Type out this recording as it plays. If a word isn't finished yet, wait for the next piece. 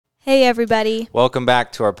Hey, everybody. Welcome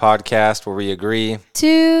back to our podcast where we agree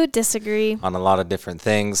To disagree. on a lot of different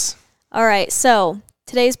things. All right, so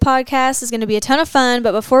today's podcast is going to be a ton of fun,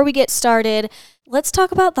 but before we get started, let's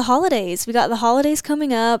talk about the holidays. We got the holidays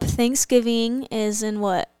coming up. Thanksgiving is in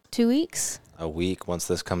 2 weeks? A week once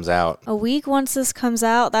this comes out. A week once this comes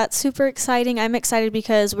out. That's super exciting. I'm excited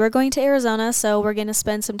because we're going to Arizona, so we're going to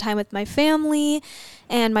spend some time with my family,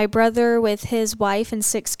 and my brother with his wife and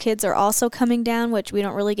 6 kids are also coming down, which we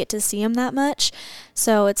don't really get to see them that much.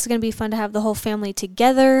 So it's going to be fun to have the whole family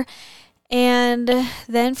together. And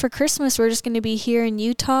then for Christmas, we're just going to be here in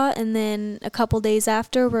Utah, and then a couple days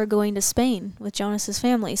after, we're going to Spain with Jonas's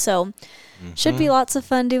family. So should be lots of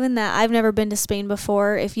fun doing that. I've never been to Spain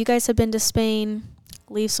before. If you guys have been to Spain,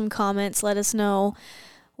 leave some comments. Let us know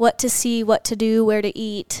what to see, what to do, where to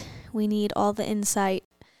eat. We need all the insight.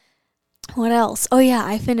 What else? Oh, yeah,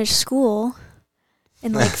 I finished school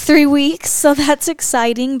in 3 weeks, so that's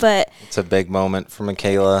exciting, but It's a big moment for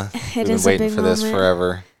Michaela. We've been is a waiting big for this moment.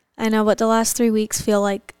 forever. I know, but the last 3 weeks feel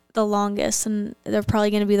like the longest, and they're probably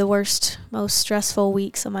going to be the worst, most stressful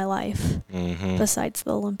weeks of my life, besides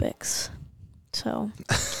the Olympics. So,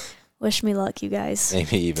 wish me luck, you guys.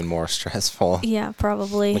 Maybe even more stressful. Yeah,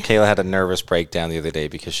 probably. Michaela had a nervous breakdown the other day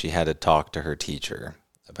because she had to talk to her teacher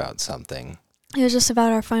about something. It was just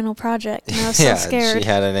about our final project, and I was Yeah, so scared. she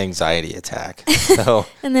had an anxiety attack. So,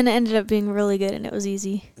 And then it ended up being really good, and it was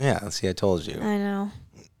easy. yeah, see, I told you. I know.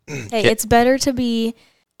 Hey, it's better to be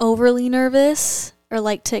overly nervous or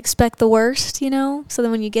to expect the worst, so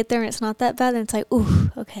then when you get there and it's not that bad, then it's like, ooh,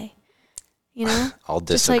 okay. I'll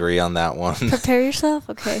disagree on that one. Prepare yourself?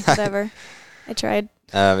 Okay, whatever. I tried.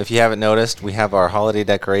 If you haven't noticed, we have our holiday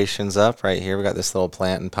decorations up right here. We got this little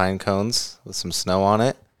plant and pine cones with some snow on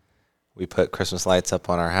it. We put Christmas lights up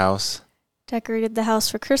on our house. Decorated the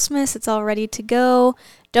house for Christmas. It's all ready to go.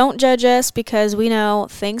 Don't judge us because we know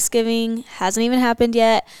Thanksgiving hasn't even happened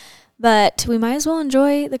yet, but we might as well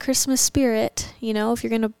enjoy the Christmas spirit. If you're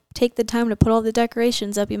going to take the time to put all the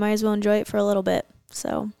decorations up, you might as well enjoy it for a little bit.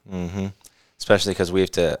 So. Especially because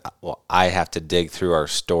I have to dig through our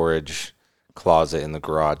storage closet in the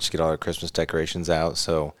garage to get all our Christmas decorations out.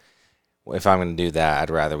 So if I'm going to do that,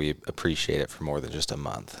 I'd rather we appreciate it for more than just a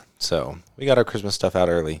month. So we got our Christmas stuff out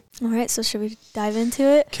early. All right, so should we dive into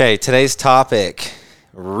it? Okay, today's topic,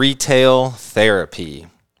 retail therapy,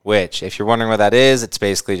 which, if you're wondering what that is, it's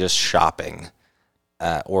basically just shopping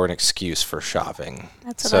or an excuse for shopping.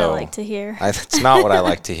 That's what I like to hear. It's not what I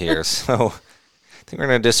like to hear, so I think we're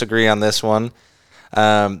going to disagree on this one.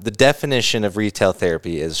 The definition of retail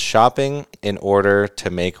therapy is shopping in order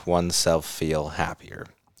to make oneself feel happier.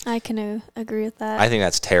 I can agree with that. I think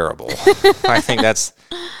that's terrible. I think that's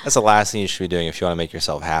the last thing you should be doing if you want to make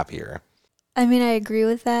yourself happier. I mean, I agree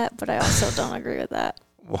with that, but I also don't agree with that.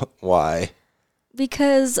 Why?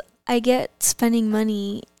 Because I get spending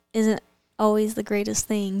money isn't always the greatest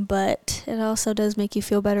thing, but it also does make you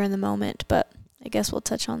feel better in the moment. But I guess we'll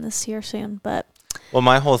touch on this here soon. But Well,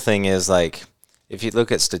 my whole thing is if you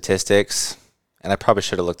look at statistics, and I probably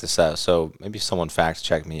should have looked this up, so maybe someone fact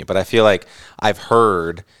check me, but I feel like I've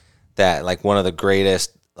heard that one of the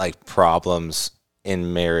greatest problems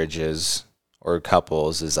in marriages or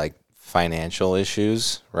couples is financial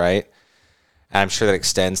issues, right? And I'm sure that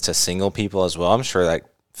extends to single people as well. I'm sure that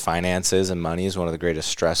finances and money is one of the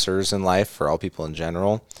greatest stressors in life for all people in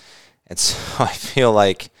general. And so I feel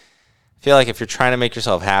like if you're trying to make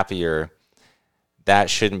yourself happier,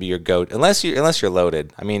 that shouldn't be your go-to unless you're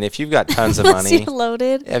loaded. I mean, if you've got tons of money, you're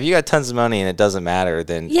loaded. If you got tons of money and it doesn't matter,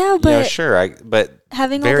 then but sure. But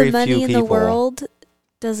having all very the money few in the people, world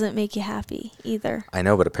doesn't make you happy either. I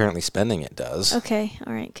know, but apparently spending it does. Okay,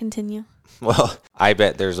 all right, continue. Well, I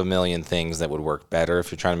bet there's a million things that would work better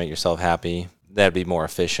if you're trying to make yourself happy. That'd be more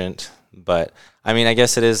efficient. But I mean, I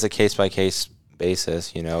guess it is a case by case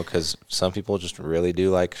basis, because some people just really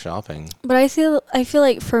do like shopping. But I feel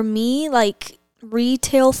like for me,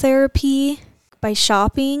 retail therapy by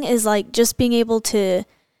shopping is just being able to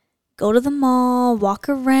go to the mall, walk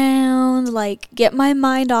around, get my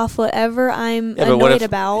mind off whatever I'm annoyed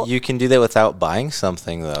about. You can do that without buying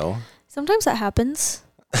something, though. Sometimes that happens.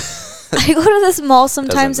 I go to this mall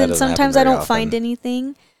sometimes, and sometimes I don't find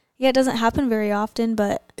anything. Yeah, it doesn't happen very often,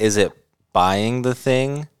 but... Is it buying the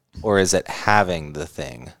thing, or is it having the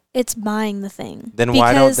thing? It's buying the thing.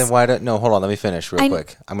 No, hold on, let me finish real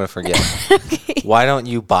quick. I'm going to forget. Okay. Why don't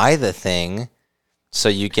you buy the thing so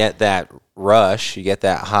you get that rush, you get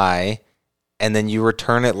that high, and then you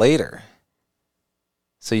return it later?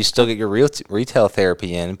 So you still get your retail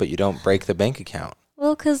therapy in, but you don't break the bank account.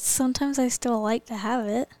 Well, because sometimes I still like to have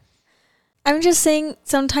it. I'm just saying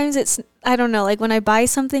sometimes it's, I don't know, when I buy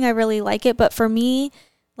something, I really like it. But for me,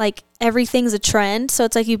 like everything's a trend. So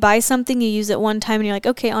it's like you buy something, you use it one time, and you're like,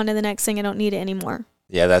 okay, on to the next thing. I don't need it anymore.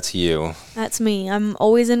 Yeah, that's you. That's me. I'm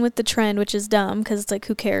always in with the trend, which is dumb because it's like,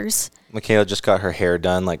 who cares? Michaela just got her hair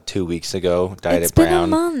done like 2 weeks ago, dyed It's it been brown. a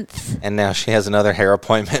month. And now she has another hair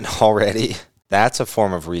appointment already. That's a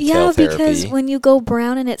form of retail therapy. Yeah, because when you go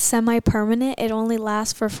brown and it's semi-permanent, it only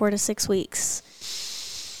lasts for 4 to 6 weeks.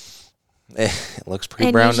 It looks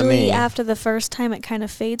pretty brown to me. Usually after the first time, it kind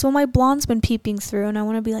of fades. Well, my blonde's been peeping through, and I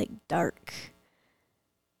want to be like dark.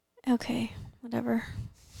 Okay, whatever.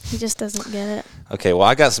 He just doesn't get it. Okay, well,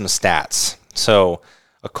 I got some stats. So,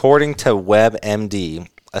 according to WebMD,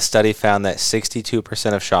 a study found that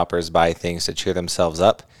 62% of shoppers buy things to cheer themselves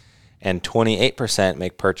up, and 28%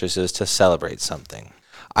 make purchases to celebrate something.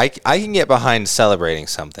 I can get behind celebrating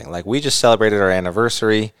something. Like, we just celebrated our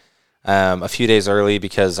anniversary a few days early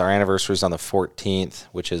because our anniversary is on the 14th,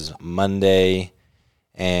 which is Monday,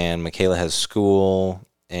 and Michaela has school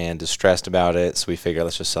and is stressed about it, so we figured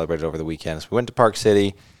let's just celebrate it over the weekend. So we went to Park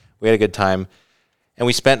City. We had a good time, and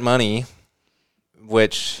we spent money,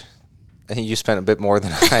 which I think you spent a bit more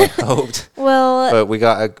than I hoped. Well, But we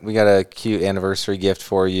got a cute anniversary gift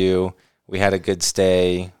for you. We had a good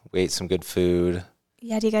stay. We ate some good food.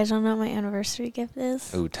 yeah, do you guys want to know what my anniversary gift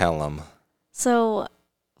is? Ooh, tell them. So,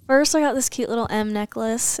 first I got this cute little M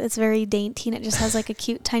necklace. It's very dainty, and it just has like a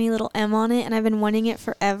cute tiny little M on it, and I've been wanting it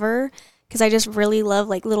forever because I just really love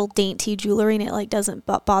like little dainty jewelry, and it like doesn't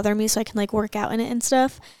bother me, so I can like work out in it and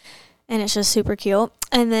stuff. And it's just super cute.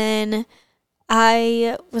 And then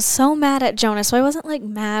I was so mad at Jonah. So I wasn't like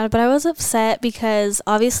mad, but I was upset because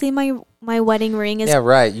obviously my wedding ring is... Yeah,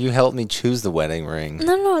 right. You helped me choose the wedding ring.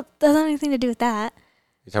 No, it doesn't have anything to do with that.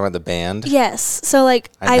 You're talking about the band? Yes. So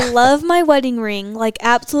like I love my wedding ring, like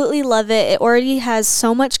absolutely love it. It already has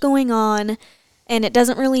so much going on and it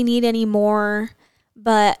doesn't really need any more.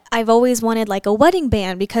 But I've always wanted like a wedding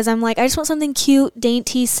band because I'm like, I just want something cute,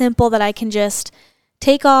 dainty, simple that I can just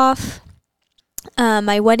take off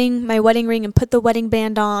my wedding ring and put the wedding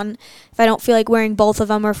band on if I don't feel like wearing both of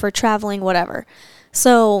them or for traveling, whatever.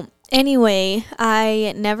 So anyway,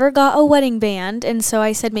 I never got a wedding band, and so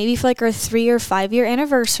I said maybe for like our 3 or 5 year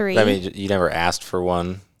anniversary. I mean, you never asked for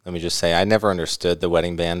one. Let me just say, I never understood the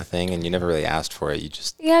wedding band thing, and you never really asked for it. You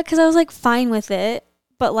just... Yeah, because I was like fine with it,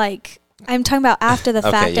 but like I'm talking about after the Okay,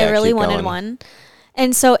 fact, yeah, I really keep wanted going. one.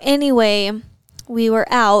 And so anyway, we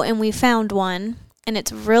were out and we found one, and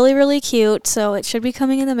it's really, really cute. So it should be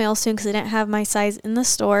coming in the mail soon because I didn't have my size in the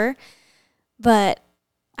store. But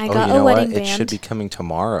I got you know a wedding what? band. It should be coming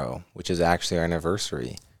tomorrow, which is actually our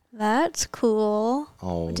anniversary. That's cool.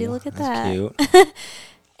 Oh, Would you look at that's that? cute.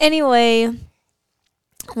 Anyway,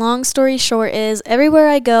 long story short is everywhere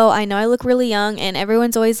I go, I know I look really young, and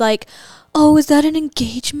everyone's always like, oh, is that an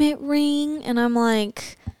engagement ring? And I'm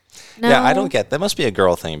like, no. Yeah, I don't get that. Must be a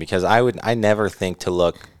girl thing because I never think to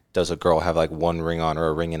look, does a girl have like one ring on or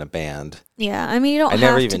a ring in a band? Yeah, I mean, you don't I have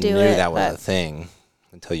never to even do knew it. that was but a thing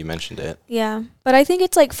until you mentioned it. yeah, but I think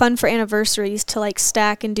it's like fun for anniversaries to like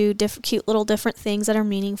stack and do cute little different things that are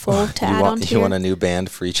meaningful to add on to You your... want a new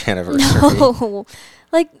band for each anniversary? No,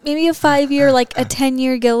 like maybe a 5 year, like a 10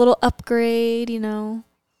 year, get a little upgrade, you know.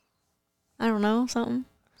 I don't know, something.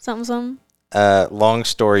 Long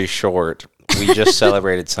story short, we just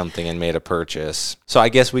celebrated something and made a purchase. So I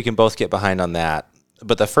guess we can both get behind on that.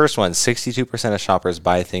 But the first one, 62% of shoppers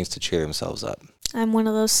buy things to cheer themselves up. I'm one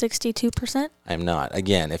of those 62%. I'm not.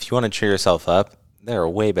 Again, if you want to cheer yourself up, there are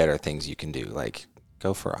way better things you can do. Like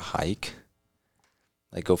go for a hike.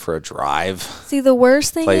 Like go for a drive. See, the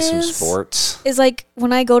worst thing Play some sports. is like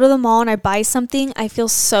when I go to the mall and I buy something, I feel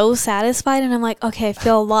so satisfied and I'm like, okay, I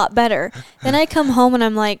feel a lot better. Then I come home and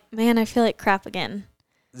I'm like, man, I feel like crap again.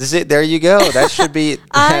 There you go. That should be...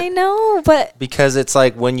 I know, but... Because it's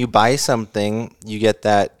like when you buy something, you get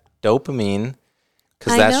that dopamine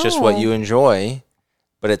because that's just what know. you enjoy,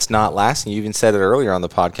 but it's not lasting. You even said it earlier on the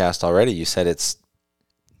podcast already. You said it's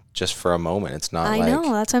just for a moment. It's not I like...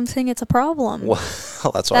 know. That's why I'm saying it's a problem. Well,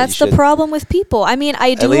 that's why That's you the should... problem with people. I mean,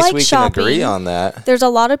 I do At least like we shopping. can agree on that. There's a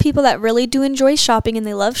lot of people that really do enjoy shopping and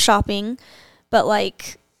they love shopping, but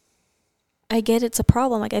like... I get it's a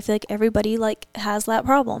problem. Like I feel like everybody like has that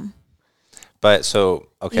problem. But so,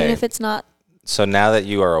 okay. Even if it's not. So now that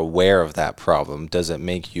you are aware of that problem, does it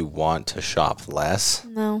make you want to shop less?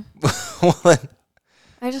 No. What?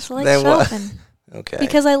 I just like Then what? shopping. Okay.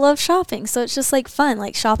 Because I love shopping. So it's just like fun.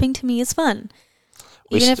 Like shopping to me is fun.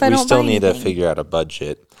 Even if I don't we still buy need anything. to figure out a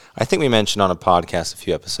budget. I think we mentioned on a podcast a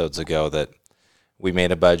few episodes ago that we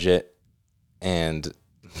made a budget and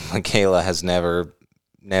Michaela has never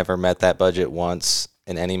met that budget once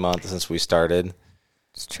in any month since we started.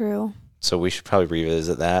 It's true. So we should probably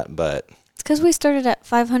revisit that, but It's because we started at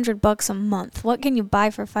 $500 a month. What can you buy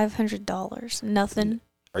for $500? Nothing.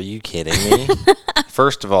 Are you kidding me?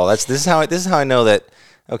 First of all, this is how I know that.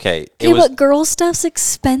 Okay, but girl stuff's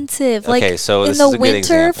expensive. Okay, like so in this the is a good winter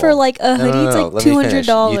example. for like a hoodie, No. it's like Let me finish.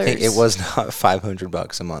 $200. You think it was not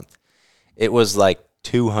 $500 a month? It was like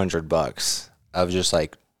 $200 of just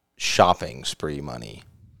like shopping spree money.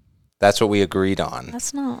 That's what we agreed on.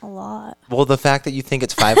 That's not a lot. Well, the fact that you think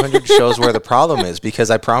it's 500 shows where the problem is, because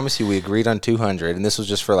I promise you we agreed on 200, and this was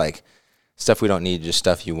just for like stuff we don't need, just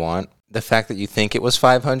stuff you want. The fact that you think it was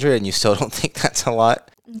 500 and you still don't think that's a lot.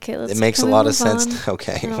 Okay, it makes a lot of sense.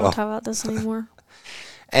 Okay, I don't want to talk about this anymore.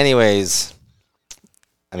 Anyways,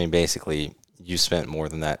 I mean, basically, you spent more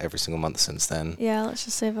than that every single month since then. Yeah, let's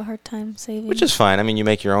just save a hard time saving. Which is fine. I mean, you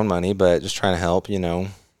make your own money, but just trying to help,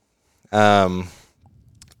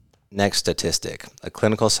 Next statistic. A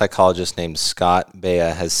clinical psychologist named Scott Bea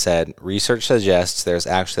has said, research suggests there's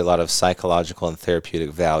actually a lot of psychological and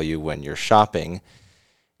therapeutic value when you're shopping,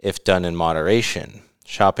 if done in moderation.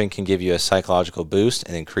 Shopping can give you a psychological boost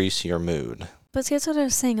and increase your mood. But see, that's what I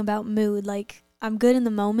was saying about mood. Like, I'm good in the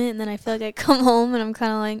moment, and then I feel like I come home and I'm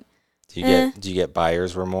kind of like, Do you get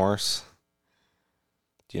buyer's remorse?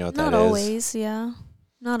 Do you know what that is? Not always, yeah.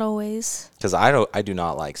 Not always. Because I do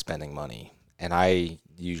not like spending money, and I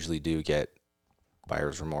usually do get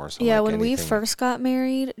buyer's remorse. Yeah, when we first got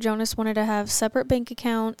married, Jonas wanted to have separate bank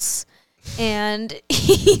accounts, and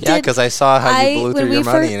because I saw how you blew through your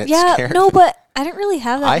money, and it scared me. But I didn't really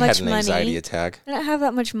have that much money. I had an anxiety attack. I didn't have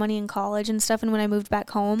that much money in college and stuff, and when I moved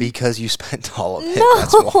back home. Because you spent all of it, no,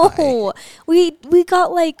 that's why. We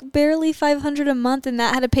got like barely $500 a month, and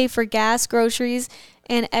that had to pay for gas, groceries,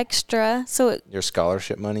 and extra. So your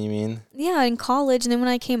scholarship money, you mean? Yeah, in college, and then when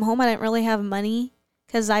I came home, I didn't really have money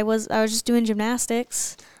because I was just doing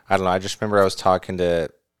gymnastics. I don't know. I just remember I was talking to,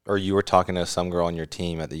 or you were talking to some girl on your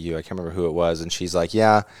team at the U. I can't remember who it was, and she's like,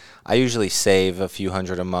 "Yeah, I usually save a few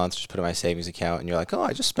hundred a month, just put it in my savings account." And you're like, "Oh,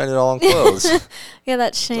 I just spend it all on clothes." Yeah,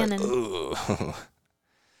 that's Shannon. Like, ooh.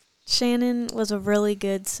 Shannon was a really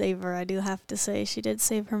good saver, I do have to say. She did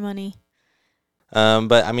save her money.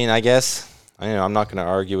 But I mean, I guess I'm not going to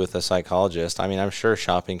argue with a psychologist. I mean, I'm sure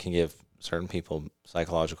shopping can give certain people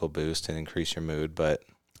psychological boost and increase your mood, but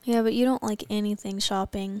yeah, but you don't like anything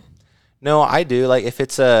shopping. No, I do. Like if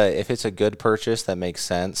it's a good purchase that makes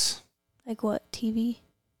sense. Like what? TV?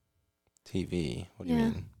 TV. What do you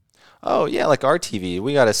mean? Oh yeah, like our TV.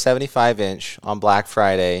 We got a 75-inch on Black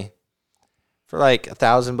Friday for like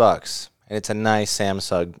 $1,000, and it's a nice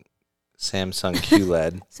Samsung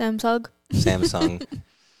QLED. Samsung.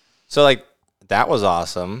 So like that was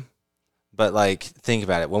awesome, but like think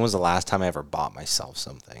about it. When was the last time I ever bought myself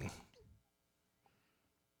something?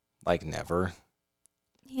 Like never.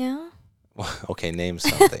 Yeah. Okay, name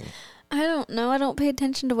something. I don't know. I don't pay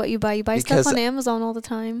attention to what you buy. You buy stuff on Amazon all the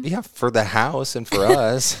time. Yeah, for the house and for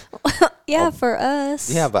us. For us.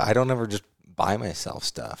 Yeah, but I don't ever just buy myself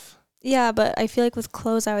stuff. Yeah, but I feel like with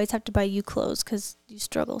clothes, I always have to buy you clothes because you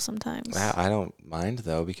struggle sometimes. I don't mind,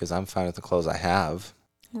 though, because I'm fine with the clothes I have.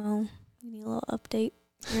 Well, we need a little update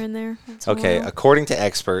here and there. Okay, according to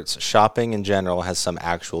experts, shopping in general has some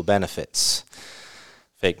actual benefits.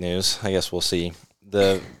 Fake news. I guess we'll see.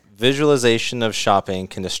 The visualization of shopping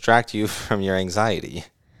can distract you from your anxiety.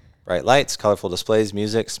 Bright lights, colorful displays,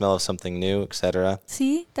 music, smell of something new, etc.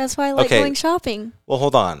 See? That's why I like going shopping. Well,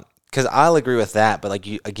 hold on. Because I'll agree with that, but like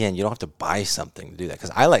you don't have to buy something to do that.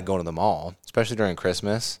 Because I like going to the mall, especially during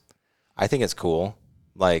Christmas. I think it's cool.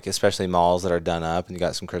 Like, especially malls that are done up and you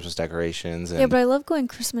got some Christmas decorations. Yeah, but I love going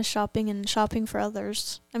Christmas shopping and shopping for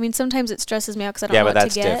others. I mean, sometimes it stresses me out because I don't know what to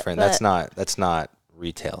get. Yeah, but that's different. That's not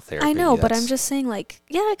retail therapy. I know, but I'm just saying, like,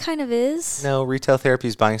 yeah, it kind of is. No, retail therapy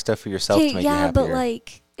is buying stuff for yourself to make you happier. Yeah, but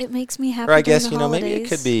like, it makes me happy. Or I guess, holidays. Maybe it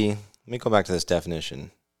could be, let me go back to this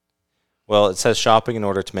definition. Well, it says shopping in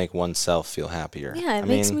order to make oneself feel happier. Yeah, it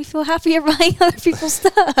makes me feel happier buying other people's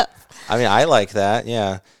stuff. I mean, I like that,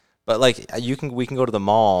 yeah. But like, we can go to the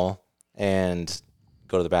mall and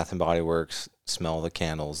go to the Bath and Body Works, smell the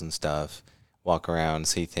candles and stuff, walk around,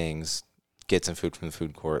 see things, get some food from the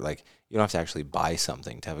food court. Like, you don't have to actually buy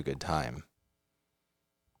something to have a good time.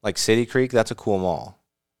 Like City Creek, that's a cool mall.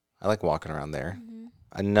 I like walking around there. Mm-hmm.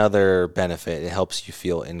 Another benefit, it helps you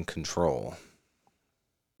feel in control.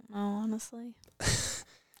 No, honestly.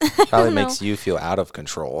 Probably makes you feel out of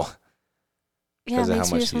control. Yeah, it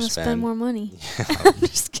makes me just want to spend more money. Yeah. I'm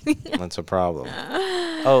just kidding. That's a problem.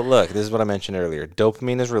 Oh, look, this is what I mentioned earlier.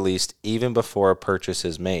 Dopamine is released even before a purchase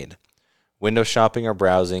is made. Window shopping or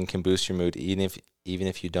browsing can boost your mood even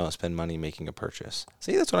if you don't spend money making a purchase.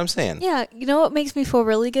 See, that's what I'm saying. Yeah, you know what makes me feel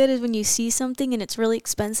really good is when you see something and it's really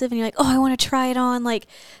expensive and you're like, oh, I want to try it on. Like,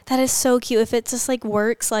 that is so cute. If it just like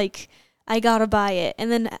works, like, I gotta buy it.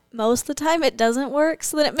 And then most of the time it doesn't work,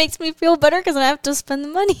 so then it makes me feel better because I have to spend the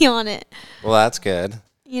money on it. Well, that's good.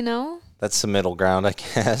 You know? That's the middle ground, I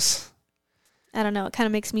guess. I don't know. It kind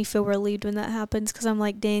of makes me feel relieved when that happens because I'm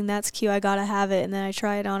like, dang, that's cute. I gotta have it. And then I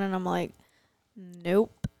try it on and I'm like,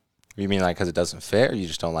 nope. You mean like because it doesn't fit or you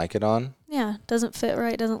just don't like it on? Yeah, doesn't fit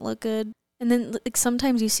right, doesn't look good. And then like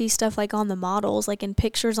sometimes you see stuff like on the models, like in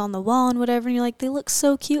pictures on the wall and whatever, and you're like, they look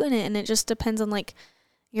so cute in it. And it just depends on like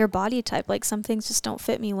your body type. Like some things just don't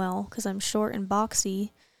fit me well because I'm short and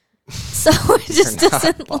boxy. So it just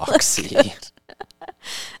doesn't boxy. look good.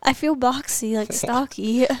 I feel boxy, like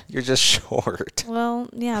stocky. You're just short. Well,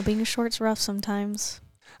 yeah, being short's rough sometimes.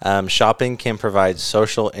 Shopping can provide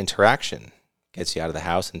social interaction. Gets you out of the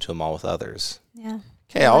house into a mall with others. Yeah.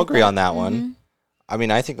 Okay, I'll agree on that one. I mean,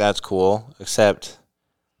 I think that's cool, except,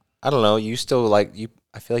 I don't know, you still like,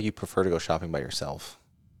 I feel like you prefer to go shopping by yourself.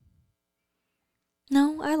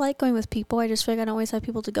 No, I like going with people. I just feel like I don't always have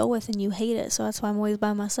people to go with, and you hate it, so that's why I'm always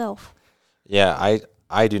by myself. Yeah,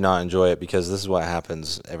 I do not enjoy it because this is what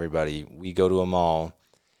happens, everybody. We go to a mall,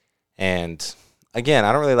 and again,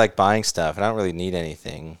 I don't really like buying stuff, and I don't really need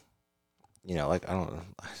anything. You know, like, I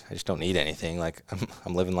just don't need anything. Like,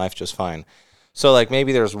 I'm living life just fine. So, like,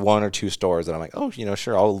 maybe there's one or two stores that I'm like, oh, you know,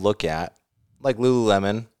 sure, I'll look at. Like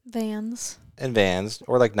Lululemon. Vans. And Vans.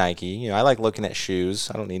 Or like Nike. You know, I like looking at shoes.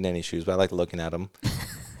 I don't need any shoes, but I like looking at them.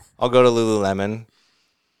 I'll go to Lululemon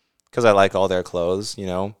because I like all their clothes, you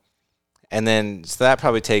know. And then, so that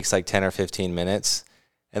probably takes like 10 or 15 minutes.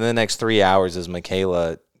 And the next 3 hours is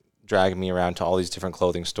Michaela dragging me around to all these different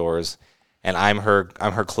clothing stores. And I'm her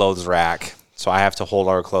clothes rack. So I have to hold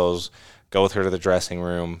our clothes, go with her to the dressing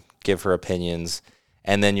room, give her opinions.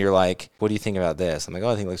 And then you're like, what do you think about this? I'm like, oh,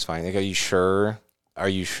 I think it looks fine. They go, are you sure? Are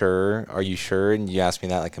you sure? Are you sure? And you ask me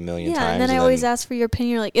that like a million times. Yeah, and then I always ask for your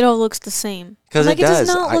opinion. You're like, it all looks the same. Because like, it does. It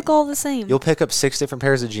does not look all the same. You'll pick up 6 different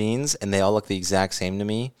pairs of jeans, and they all look the exact same to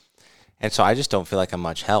me. And so I just don't feel like I'm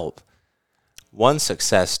much help. One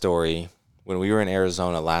success story, when we were in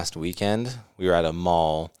Arizona last weekend, we were at a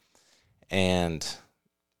mall, and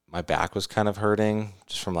my back was kind of hurting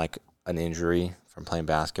just from like an injury from playing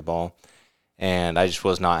basketball. And I just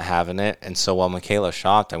was not having it. And so while Michaela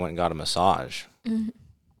shopped, I went and got a massage. Mm-hmm.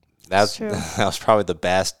 That was probably the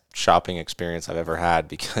best shopping experience I've ever had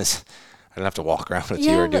because I didn't have to walk around with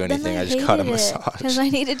you or do anything. I just got a massage. Because I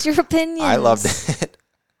needed your opinion. I loved it.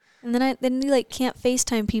 And then you like can't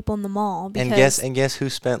FaceTime people in the mall. Because and guess who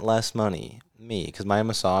spent less money? Me, because my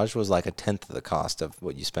massage was like 1/10 of the cost of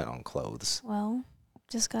what you spent on clothes. Well,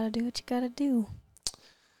 just gotta do what you gotta do.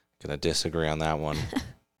 Gonna disagree on that one.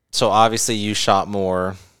 So obviously you shop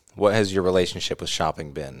more. What has your relationship with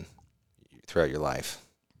shopping been throughout your life?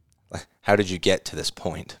 How did you get to this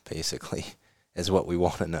point, basically, is what we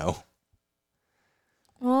want to know.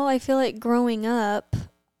 Well, I feel like growing up,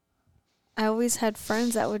 I always had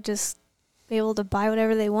friends that would just be able to buy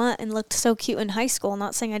whatever they want and looked so cute in high school.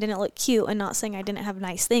 Not saying I didn't look cute and not saying I didn't have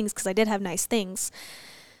nice things, because I did have nice things.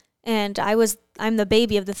 And I'm the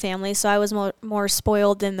baby of the family, so I was more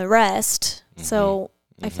spoiled than the rest. Mm-hmm. So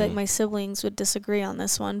I feel like my siblings would disagree on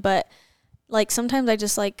this one. But like sometimes I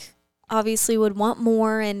just like obviously would want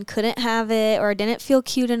more and couldn't have it, or didn't feel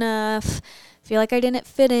cute enough, feel like I didn't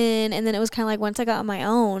fit in. And then it was kind of like once I got on my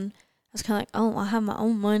own, I was kind of like, oh, I have my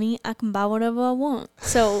own money. I can buy whatever I want.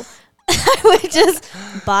 So I would just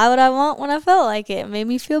buy what I want when I felt like it. It made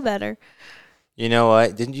me feel better. You know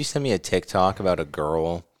what? Didn't you send me a TikTok about a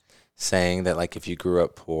girl saying that, like, if you grew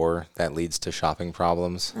up poor, that leads to shopping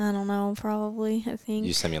problems? I don't know. Probably, I think.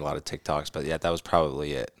 You sent me a lot of TikToks, but yeah, that was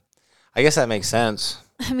probably it. I guess that makes sense.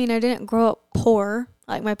 I mean, I didn't grow up poor.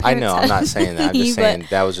 Like, my parents I know. I'm not saying that. I'm just saying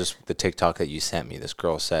that was just the TikTok that you sent me. This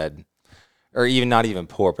girl said, or even not even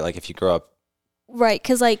poor, but like if you grow up. Right,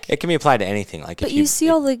 because like. It can be applied to anything. Like, but you see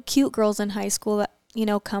all the cute girls in high school that, you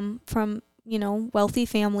know, come from, you know, wealthy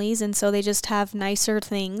families. And so they just have nicer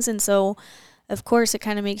things. And so, of course, it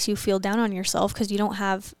kind of makes you feel down on yourself because you don't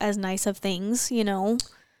have as nice of things, you know.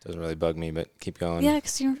 Doesn't really bug me, but keep going. Yeah,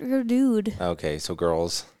 because you're a dude. Okay, so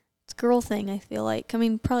girls. It's a girl thing, I feel like. I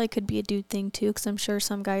mean, probably could be a dude thing, too, because I'm sure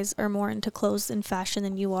some guys are more into clothes and fashion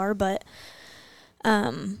than you are. But,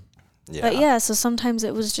 yeah, so sometimes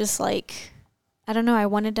it was just like, I don't know, I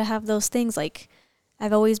wanted to have those things. Like,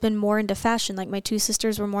 I've always been more into fashion. Like, my two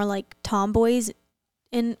sisters were more like tomboys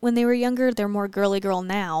when they were younger. They're more girly girl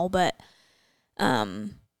now, but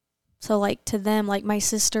So, like, to them, like, my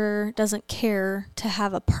sister doesn't care to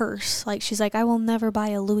have a purse. Like, she's like, I will never buy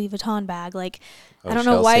a Louis Vuitton bag. Like, I don't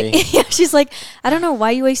know why. Yeah, she's like, I don't know why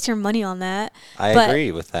you waste your money on that. I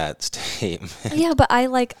agree with that statement. Yeah, but I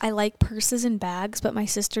like purses and bags, but my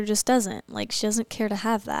sister just doesn't. Like, she doesn't care to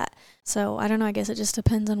have that. So, I don't know. I guess it just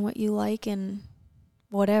depends on what you like and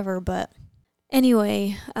whatever. But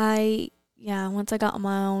anyway, once I got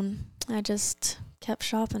my own, I just kept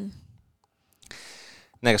shopping.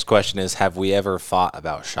 Next question is, have we ever fought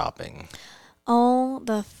about shopping? All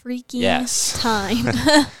the freaking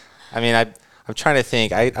time. I mean, I'm trying to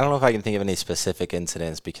think. I don't know if I can think of any specific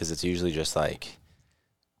incidents because it's usually just like,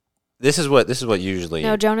 this is what usually.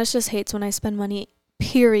 No, Jonas just hates when I spend money,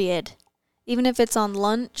 period. Even if it's on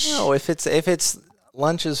lunch. No, if it's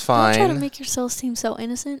lunch is fine. Don't try to make yourself seem so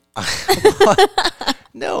innocent.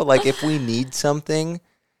 No, like if we need something,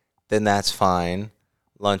 then that's fine.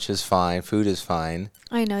 Lunch is fine. Food is fine.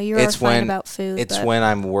 I know, you're fine about food. It's when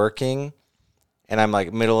I'm working and I'm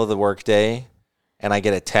like middle of the workday and I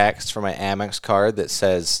get a text from my Amex card that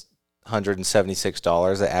says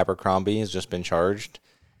 $176 at Abercrombie has just been charged.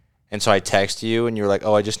 And so I text you and you're like,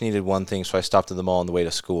 oh, I just needed one thing, so I stopped at the mall on the way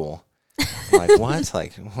to school. I'm like, what?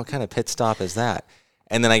 Like, what kind of pit stop is that?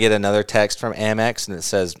 And then I get another text from Amex and it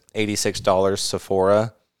says $86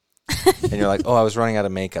 Sephora. And you're like, oh, I was running out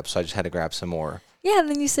of makeup, so I just had to grab some more. Yeah, and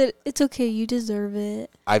then you said, it's okay, you deserve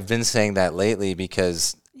it. I've been saying that lately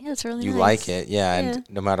because it's really you nice. like it. Yeah, and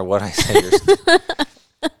no matter what I say,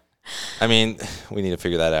 I mean, we need to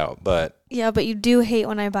figure that out. But yeah, but you do hate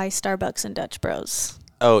when I buy Starbucks and Dutch Bros.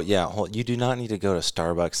 Oh, yeah. You do not need to go to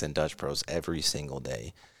Starbucks and Dutch Bros every single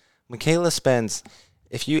day. Michaela spends,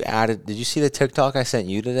 did you see the TikTok I sent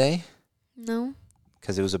you today? No.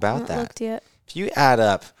 Because it was about that. Looked yet. If you add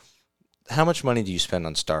up, how much money do you spend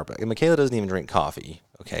on Starbucks? And Michaela doesn't even drink coffee,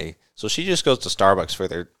 okay? So she just goes to Starbucks for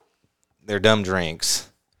their dumb drinks.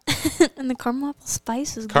 And the caramel apple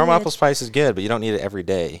spice is good. Caramel apple spice is good, but you don't need it every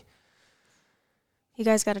day. You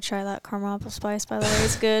guys got to try that caramel apple spice, by the way.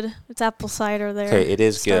 It's good. It's apple cider there. Okay, it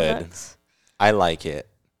is Starbucks. Good. I like it.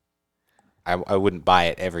 I wouldn't buy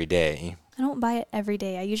it every day. I don't buy it every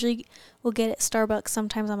day. I usually will get it at Starbucks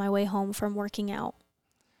sometimes on my way home from working out.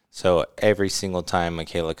 So every single time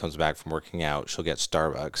Michaela comes back from working out, she'll get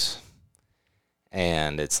Starbucks.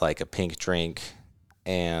 And it's like a pink drink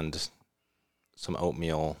and some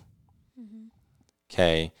oatmeal.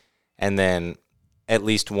 Okay. And then at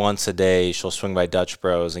least once a day, she'll swing by Dutch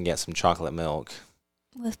Bros and get some chocolate milk.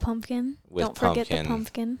 With pumpkin. Don't forget the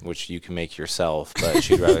pumpkin. Which you can make yourself, but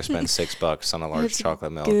she'd rather spend $6 on a large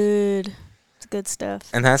chocolate milk. Good. It's good stuff.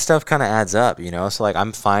 And that stuff kind of adds up, you know? So, like,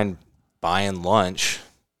 I'm fine buying lunch,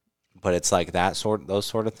 but it's like those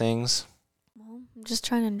sort of things. Well, I'm just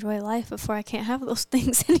trying to enjoy life before I can't have those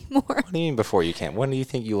things anymore. What do you mean before you can't? When do you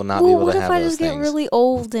think you will not be able to have those things? What if I just get really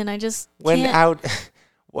old and I just can't?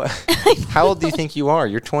 What? How old do you think you are?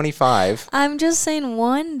 You're 25. I'm just saying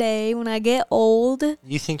one day when I get old.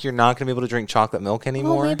 You think you're not going to be able to drink chocolate milk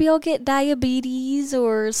anymore? Well, maybe I'll get diabetes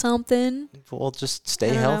or something. Well, just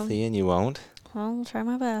stay healthy and you won't. Well, I'll try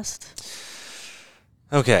my best.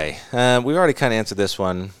 Okay. We already kind of answered this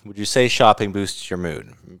one. Would you say shopping boosts your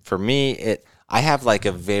mood? For me, I have like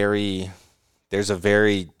there's a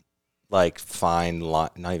very like fine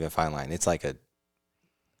line, not even fine line. It's like a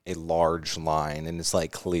large line, and it's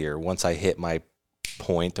like clear once I hit my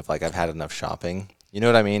point of like I've had enough shopping. You know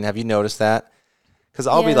what I mean? Have you noticed that? Because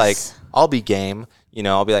I'll be game. You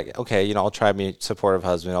know, I'll be like, okay, you know, I'll try to be a supportive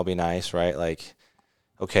husband. I'll be nice, right? Like,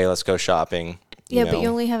 okay, let's go shopping. Yeah, but you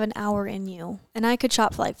only have an hour in you, and I could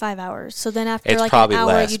shop for like 5 hours. So then after it's like an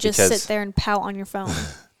hour, you just sit there and pout on your phone.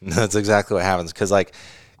 That's exactly what happens. Because like,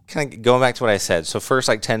 kind of going back to what I said. So first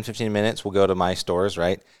like 10, 15 minutes, we'll go to my stores,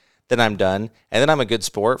 right? Then I'm done. And then I'm a good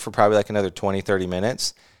sport for probably like another 20, 30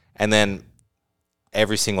 minutes. And then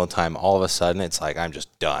every single time, all of a sudden, it's like I'm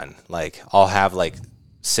just done. Like I'll have like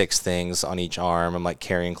 6 things on each arm. I'm like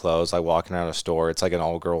carrying clothes, like walking around a store. It's like an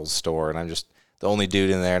all-girls store, and I'm just the only dude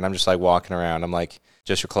in there, and I'm just like walking around. I'm like,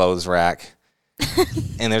 just your clothes rack.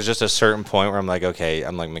 And there's just a certain point where I'm like, okay,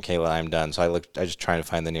 I'm like, Michaela, I'm done. So I just try to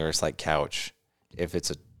find the nearest like couch. If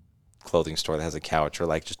it's a clothing store that has a couch, or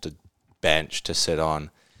like just a bench to sit on.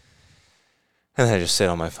 And then I just sit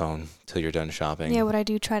on my phone till you're done shopping. Yeah, what I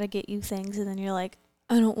do, try to get you things, and then you're like,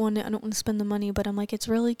 I don't want it. I don't want to spend the money, but I'm like, it's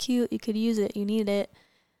really cute. You could use it. You need it.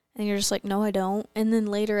 And you're just like, no, I don't. And then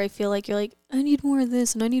later I feel like you're like, I need more of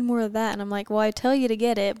this and I need more of that. And I'm like, well, I tell you to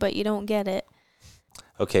get it, but you don't get it.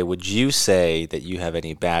 Okay, would you say that you have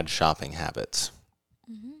any bad shopping habits?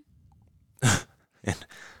 Mm-hmm. And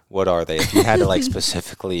what are they? If you had to like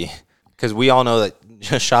specifically, because we all know that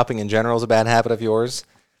just shopping in general is a bad habit of yours.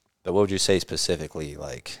 But what would you say specifically?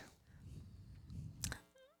 Like,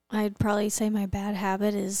 I'd probably say my bad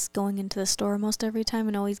habit is going into the store almost every time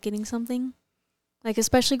and always getting something. Like,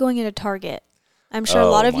 especially going into Target. I'm sure a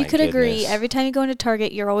lot of you could agree. Every time you go into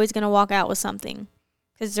Target, you're always going to walk out with something.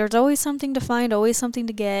 Because there's always something to find, always something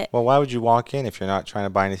to get. well, why would you walk in if you're not trying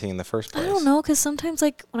to buy anything in the first place? I don't know, because sometimes,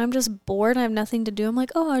 like, when I'm just bored and I have nothing to do, I'm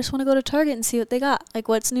like, oh, I just want to go to Target and see what they got. Like,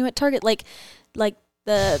 what's new at Target? Like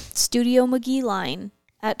the Studio McGee line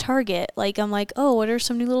at Target. Like, I'm like, oh, what are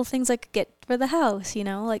some new little things I could get for the house, you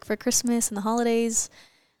know, like for Christmas and the holidays.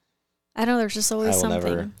 I don't know, there's just always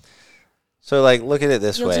something. So, like, look at it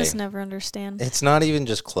this way. You'll just never understand. It's not even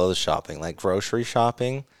just clothes shopping, like grocery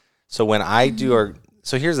shopping. So when I do our...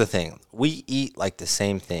 So here's the thing. We eat, like, the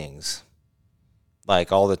same things,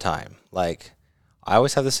 like, all the time. Like, I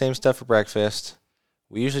always have the same stuff for breakfast.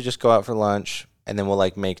 We usually just go out for lunch, and then we'll,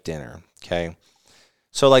 like, make dinner, okay?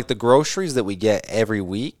 So, like, the groceries that we get every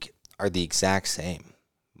week are the exact same.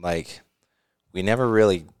 Like, we don't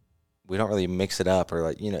really mix it up or,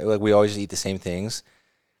 like, you know, like, we always eat the same things.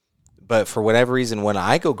 But for whatever reason, when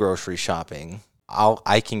I go grocery shopping,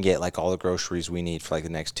 I can get, like, all the groceries we need for, like, the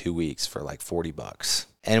next 2 weeks for, like, $40.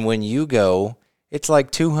 And when you go, it's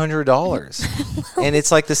like $200. And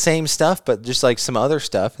it's, like, the same stuff, but just, like, some other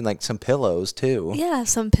stuff and, like, some pillows, too. Yeah,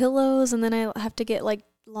 some pillows, and then I have to get, like,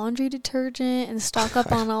 laundry detergent and stock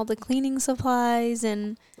up on all the cleaning supplies,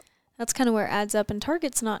 and that's kind of where it adds up. And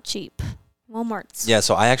Target's not cheap. Walmart's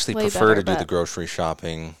so I actually prefer to do but the grocery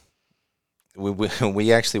shopping.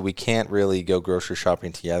 We can't really go grocery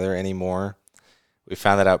shopping together anymore. We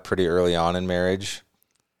found that out pretty early on in marriage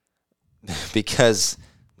because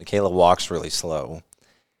Michaela walks really slow,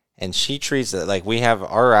 and she treats it like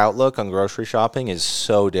our outlook on grocery shopping is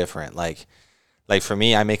so different. Like for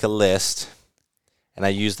me, I make a list and I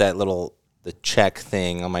use the check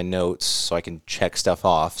thing on my notes so I can check stuff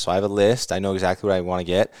off. So I have a list. I know exactly what I want to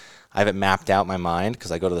get. I have it mapped out in my mind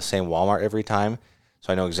because I go to the same Walmart every time,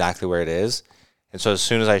 so I know exactly where it is. And so as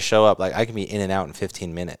soon as I show up, like, I can be in and out in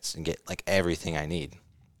 15 minutes and get, like, everything I need.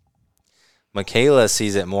 Michaela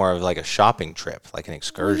sees it more of like a shopping trip, like an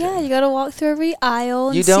excursion. Yeah, you got to walk through every aisle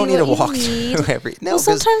and you don't need to walk through every... No, well,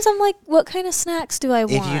 sometimes I'm like, what kind of snacks do I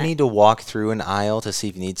want? If you need to walk through an aisle to see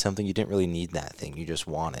if you need something, you didn't really need that thing. You just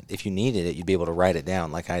want it. If you needed it, you'd be able to write it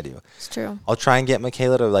down like I do. It's true. I'll try and get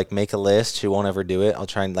Michaela to, like, make a list. She won't ever do it. I'll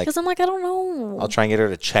try and, like... Because I'm like, I don't know. I'll try and get her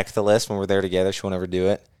to check the list when we're there together. She won't ever do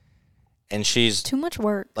it. And she's... Too much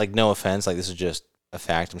work. Like, no offense. Like, this is just a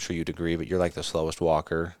fact. I'm sure you'd agree, but you're, like, the slowest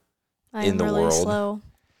walker in the really world. Slow.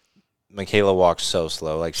 Michaela walks so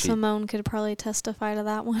slow. Like, Simone could probably testify to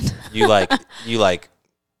that one. you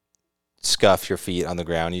scuff your feet on the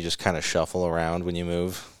ground. You just kind of shuffle around when you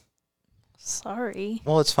move. Sorry.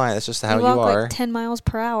 Well, it's fine. That's just how you walk are. Like 10 miles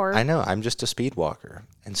per hour. I know. I'm just a speed walker,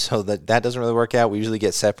 and so that doesn't really work out. We usually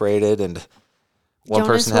get separated, and one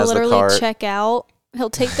person has the cart. Jonas will literally check out. He'll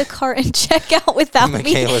take the cart and check out without me.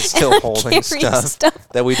 Michaela's still holding stuff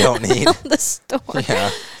that we don't need. The store. Yeah.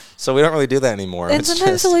 So we don't really do that anymore. And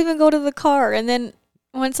sometimes he'll even go to the car, and then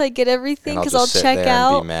once I get everything, because I'll check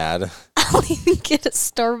out, and be mad. I'll even get a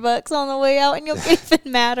Starbucks on the way out, and you'll get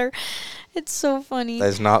even madder. It's so funny.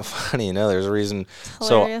 That's not funny. No, there's a reason. It's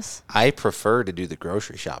hilarious. So I prefer to do the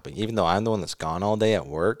grocery shopping, even though I'm the one that's gone all day at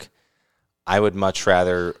work. I would much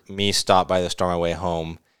rather me stop by the store on my way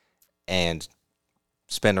home and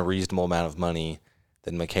spend a reasonable amount of money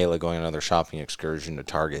than Michaela going on another shopping excursion to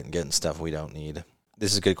Target and getting stuff we don't need.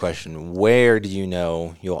 This is a good question. Where do you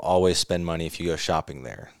know you'll always spend money if you go shopping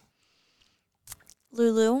there?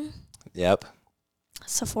 Lulu. Yep.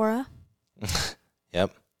 Sephora.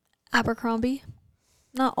 Yep. Abercrombie.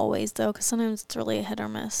 Not always, though, because sometimes it's really a hit or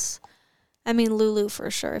miss. I mean, Lulu for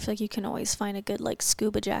sure. I feel like you can always find a good, like,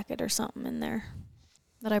 scuba jacket or something in there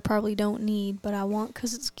that I probably don't need, but I want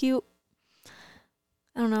because it's cute.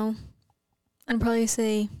 I don't know. I'd probably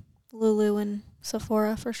say Lulu and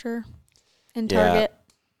Sephora for sure. And Target.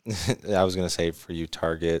 Yeah. I was going to say for you,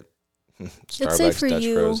 Target, Let's say Starbucks, for Dutch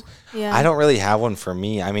you. Bros. Yeah. I don't really have one for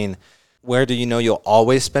me. I mean, where do you know you'll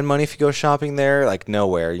always spend money if you go shopping there? Like,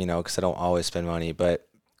 nowhere, because I don't always spend money. But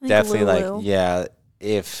definitely, Lulu. like, yeah,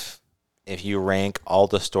 if you rank all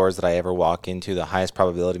the stores that I ever walk into, the highest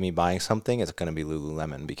probability of me buying something is going to be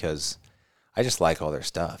Lululemon because I just like all their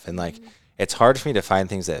stuff. And, like, it's hard for me to find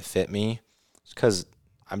things that fit me because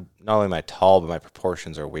I'm not only am I tall, but my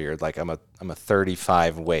proportions are weird. Like, I'm a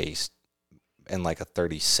 35 waist and, like, a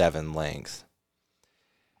 37 length.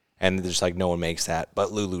 And there's, like, no one makes that,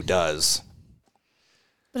 but Lulu does.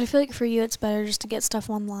 But I feel like for you, it's better just to get stuff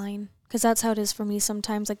online because that's how it is for me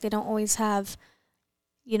sometimes. Like, they don't always have,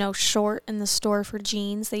 short in the store for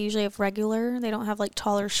jeans. They usually have regular. They don't have like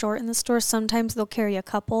tall or short in the store. Sometimes they'll carry a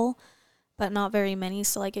couple, but not very many.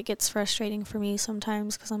 So like it gets frustrating for me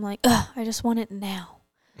sometimes because I'm like, ugh, I just want it now.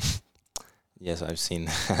 Yes, I've seen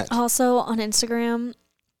that. Also on Instagram,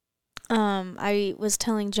 I was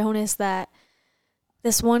telling Jonas that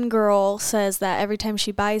this one girl says that every time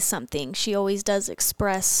she buys something, she always does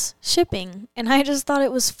express shipping. And I just thought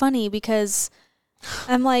it was funny because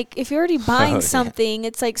I'm like, if you're already buying something,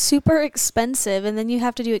 it's like super expensive, and then you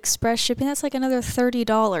have to do express shipping. That's like another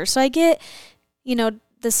 $30. So I get,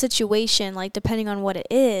 the situation, like depending on what it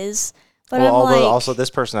is. But well, I'm like, also this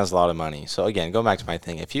person has a lot of money. So again, going back to my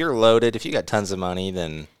thing, if you're loaded, if you got tons of money,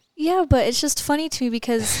 then yeah, but it's just funny to me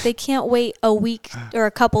because they can't wait a week or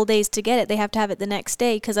a couple days to get it. They have to have it the next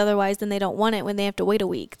day because otherwise then they don't want it when they have to wait a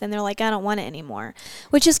week. Then they're like, I don't want it anymore,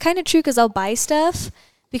 which is kind of true because I'll buy stuff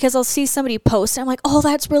because I'll see somebody post it. I'm like, oh,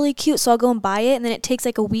 that's really cute. So I'll go and buy it, and then it takes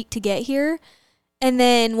like a week to get here. And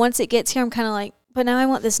then once it gets here, I'm kind of like, but now I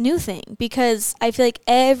want this new thing because I feel like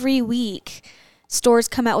every week stores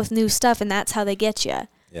come out with new stuff, and that's how they get you.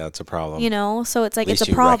 Yeah, it's a problem. So it's like At least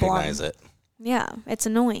it's a problem. you recognize it. Yeah, it's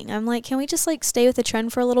annoying. I'm like, can we just like stay with the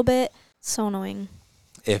trend for a little bit? So annoying.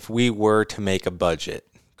 If we were to make a budget,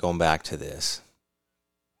 going back to this,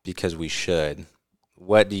 because we should,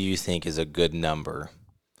 what do you think is a good number?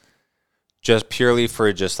 Just purely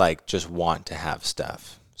for just want to have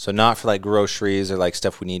stuff. So not for like groceries or like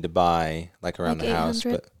stuff we need to buy like around like the house,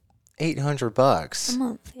 but $800 a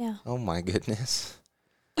month. Yeah. Oh my goodness.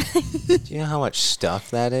 Do you know how much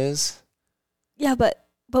stuff that is? Yeah, but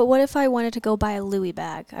what if I wanted to go buy a Louis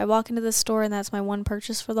bag? I walk into the store and that's my one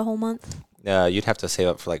purchase for the whole month. You'd have to save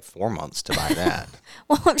up for like 4 months to buy that.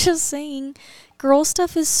 Well, I'm just saying, girl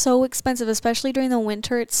stuff is so expensive, especially during the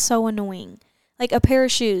winter. It's so annoying. Like a pair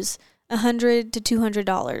of shoes, $100 to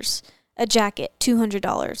 $200. A jacket,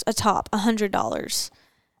 $200. A top, $100.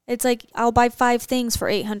 It's like I'll buy 5 things for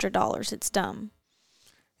 $800. It's dumb.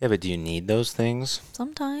 Yeah, but do you need those things?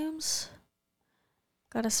 Sometimes.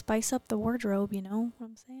 Gotta spice up the wardrobe, you know what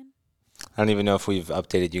I'm saying? I don't even know if we've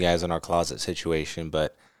updated you guys on our closet situation,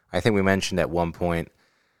 but I think we mentioned at one point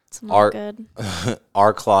it's not good.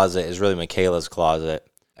 Our closet is really Michaela's closet.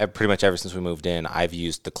 Pretty much ever since we moved in, I've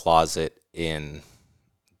used the closet in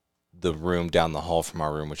the room down the hall from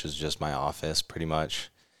our room, which is just my office, pretty much.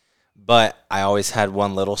 But I always had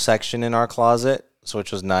one little section in our closet,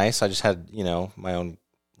 which was nice. I just had, my own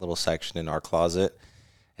little section in our closet.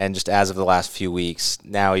 And just as of the last few weeks,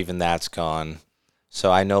 now even that's gone.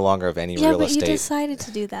 So I no longer have any real estate. Yeah, but you decided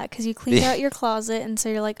to do that because you cleaned out your closet, and so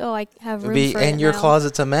you're like, oh, I have room for it and your now.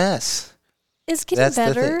 Closet's a mess. It's getting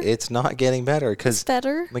better. It's not getting better because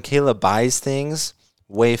better. Michaela buys things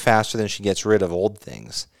way faster than she gets rid of old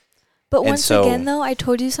things. But once again, though, I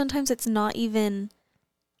told you sometimes it's not even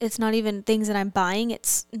things that I'm buying.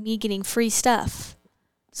 It's me getting free stuff.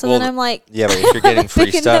 So then I'm like, yeah, but if you're getting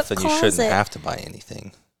free stuff, then you shouldn't have to buy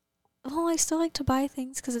anything. Well, I still like to buy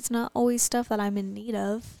things because it's not always stuff that I'm in need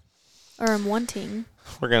of or I'm wanting.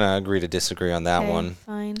 We're going to agree to disagree on that one.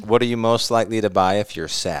 Fine. What are you most likely to buy if you're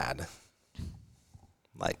sad?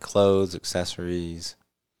 Like clothes, accessories?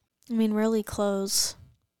 I mean, really clothes.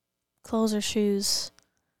 Clothes or shoes.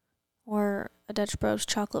 Or a Dutch Bros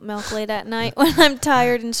chocolate milk late at night when I'm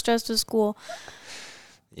tired and stressed at school.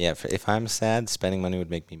 Yeah, if I'm sad, spending money would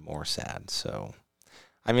make me more sad. So,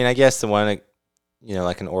 I mean, I guess the one,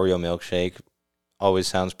 like an Oreo milkshake always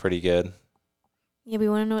sounds pretty good. Yeah, but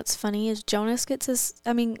you want to know what's funny is Jonas gets his,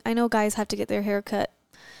 I know guys have to get their hair cut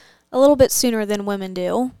a little bit sooner than women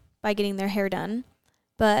do by getting their hair done.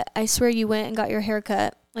 But I swear you went and got your hair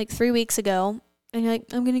cut like 3 weeks ago. And you're like,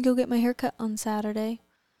 I'm going to go get my hair cut on Saturday.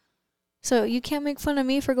 So you can't make fun of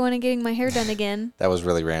me for going and getting my hair done again. That was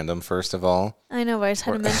really random, first of all. I know, but I just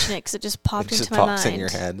had to mention it because it just popped into my mind. It just pops in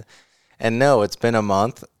your head. And no, it's been a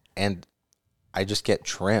month, and I just get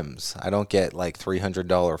trims. I don't get like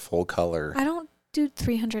 $300 full color. I don't do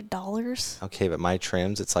 $300. Okay, but my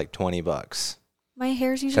trims, it's like $20. My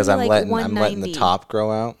hair's usually like $190. I'm letting the top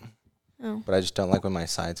grow out. Oh. But I just don't like when my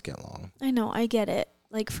sides get long. I know, I get it.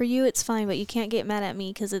 Like for you, it's fine, but you can't get mad at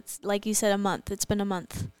me because it's, like you said, a month. It's been a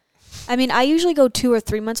month. I mean, I usually go 2 or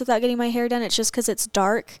 3 months without getting my hair done. It's just because it's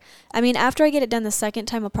dark. I mean, after I get it done the second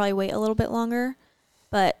time, I'll probably wait a little bit longer.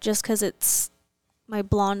 But just because it's my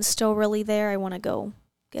blonde's still really there, I want to go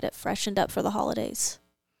get it freshened up for the holidays.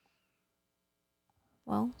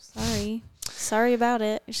 Well, sorry. Sorry about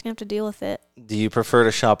it. You're just going to have to deal with it. Do you prefer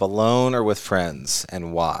to shop alone or with friends,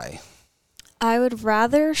 and why? I would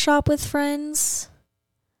rather shop with friends.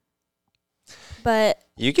 But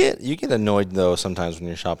You get annoyed though sometimes when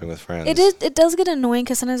you're shopping with friends. it does get annoying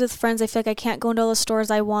because sometimes with friends I feel like I can't go into all the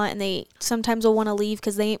stores I want, and they sometimes will want to leave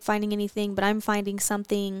because they ain't finding anything, but I'm finding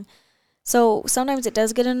something. So sometimes it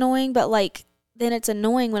does get annoying, but like then it's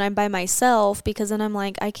annoying when I'm by myself because then I'm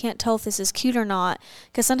like, I can't tell if this is cute or not.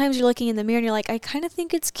 Because sometimes you're looking in the mirror and you're like, I kind of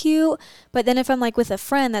think it's cute. But then if I'm like with a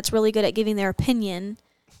friend that's really good at giving their opinion,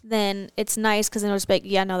 then it's nice because then it'll just be like,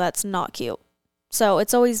 yeah, no, that's not cute. So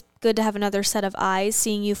it's always good to have another set of eyes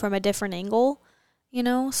seeing you from a different angle, you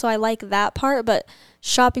know? So I like that part. But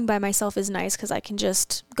shopping by myself is nice because I can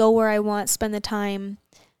just go where I want, spend the time,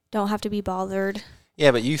 don't have to be bothered.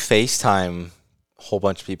 Yeah, but you FaceTime a whole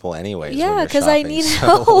bunch of people anyways. Yeah, because I need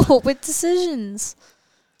help with decisions.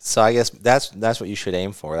 So I guess that's what you should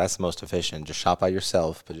aim for. That's the most efficient. Just shop by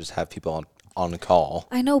yourself, but just have people on the call.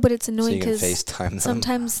 I know, but it's So annoying you can because FaceTime them.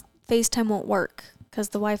 sometimes FaceTime won't work because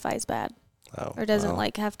the Wi-Fi is bad or doesn't well,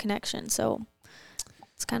 like have connection. So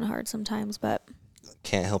it's kind of hard sometimes, but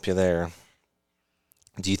can't help you there.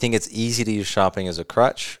 Do you think it's easy to use shopping as a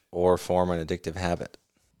crutch or form an addictive habit?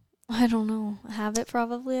 I don't know. Habit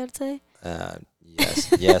probably, I'd say.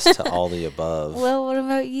 Yes to all the above. Well, what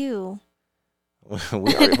about you?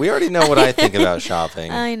 we already know what I think about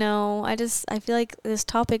shopping. I know. I feel like this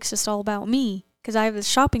topic's just all about me because I have a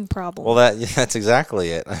shopping problem. Well, that's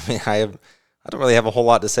exactly it. I mean, I don't really have a whole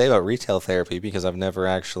lot to say about retail therapy because I've never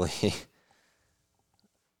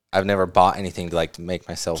bought anything to make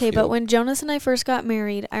myself okay, feel. but when Jonas and I first got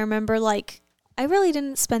married, I remember I really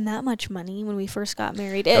didn't spend that much money when we first got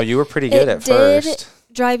married. No, you were pretty good at first. It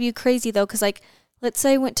did drive you crazy though, because let's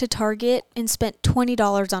say I went to Target and spent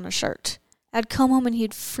 $20 on a shirt. I'd come home and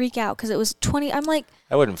he'd freak out because it was $20. I'm like,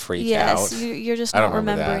 I wouldn't freak out. Yes, you're just not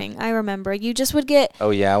remembering. I remember. You just would get. Oh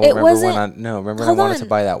yeah, remember when I wanted to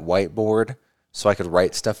buy that whiteboard so I could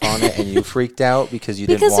write stuff on it, and you freaked out because you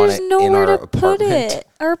didn't want it in our apartment. Because there's nowhere to put it.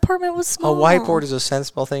 Our apartment was small. A whiteboard is a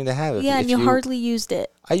sensible thing to have. Yeah, and you hardly used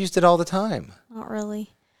it. I used it all the time. Not really.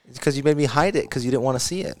 It's because you made me hide it because you didn't want to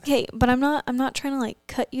see it. Okay, but I'm not trying to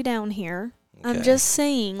cut you down here. Okay. I'm just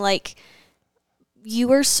saying you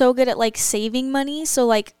were so good at saving money,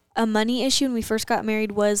 so a money issue when we first got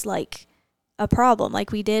married was a problem.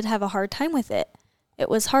 We did have a hard time with it. It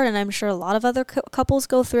was hard, and I'm sure a lot of other couples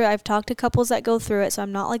go through it. I've talked to couples that go through it, so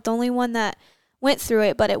I'm not the only one that went through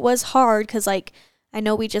it, but it was hard because I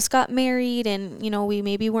know we just got married and we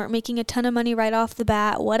maybe weren't making a ton of money right off the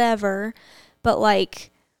bat, whatever, but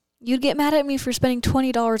you'd get mad at me for spending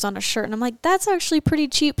 $20 on a shirt, and I'm like, that's actually pretty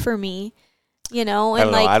cheap for me. And I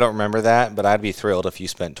don't know. I don't remember that, but I'd be thrilled if you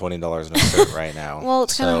spent $20 on a shirt right now. Well,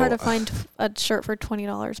 it's kind of hard to find a shirt for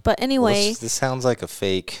 $20. But anyway. Well, this sounds like a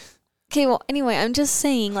fake. Okay, well, anyway, I'm just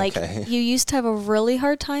saying, you used to have a really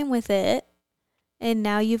hard time with it, and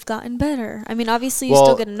now you've gotten better. I mean, obviously, you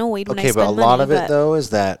still get annoyed when I spend money. Okay, but a lot of it, though,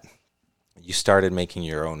 is that you started making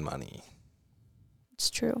your own money. It's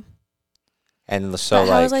true. And so,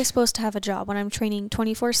 but how was I supposed to have a job when I'm training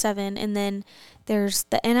 24/7, and then there's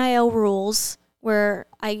the NIL rules where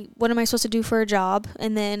what am I supposed to do for a job?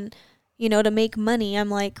 And then, to make money, I'm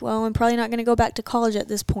like, well, I'm probably not going to go back to college at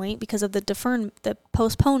this point because of the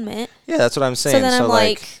postponement. Yeah, that's what I'm saying. So then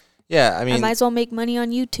I'm yeah, I mean, I might as well make money on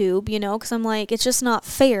YouTube, because I'm it's just not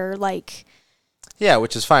fair. Yeah,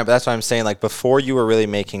 which is fine, but that's what I'm saying. Before you were really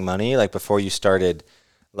making money, before you started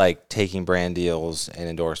taking brand deals and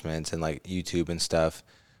endorsements and YouTube and stuff,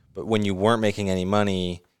 but when you weren't making any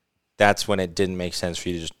money, that's when it didn't make sense for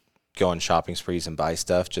you to just go on shopping sprees and buy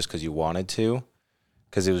stuff just because you wanted to,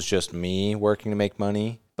 because it was just me working to make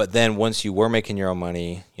money. But then once you were making your own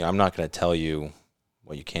money, I'm not going to tell you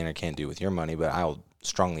what you can or can't do with your money, but I'll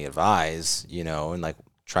strongly advise, and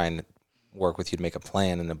try and work with you to make a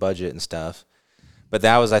plan and a budget and stuff. But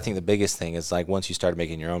that was, I think, the biggest thing is once you started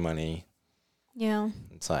making your own money. Yeah.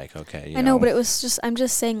 It's okay. I know, but it was just, I'm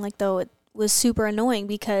just saying though, it was super annoying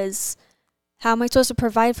because how am I supposed to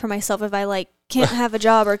provide for myself if I can't have a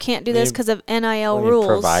job or can't do this because of NIL rules?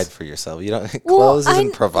 Provide for yourself. You don't. Clothes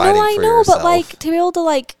isn't providing for yourself. No, I know, but to be able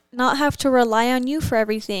to not have to rely on you for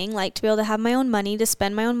everything, to be able to have my own money, to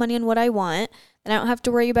spend my own money on what I want, and I don't have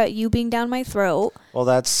to worry about you being down my throat. Well,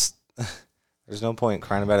 there's no point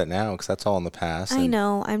crying about it now because that's all in the past. I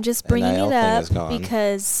know. I'm just bringing it up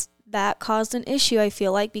because that caused an issue. I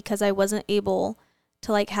feel because I wasn't able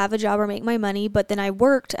to have a job or make my money, but then I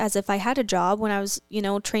worked as if I had a job when I was,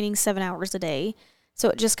 training 7 hours a day. So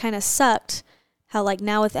it just kind of sucked how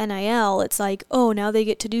now with NIL, it's oh, now they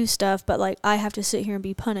get to do stuff, but I have to sit here and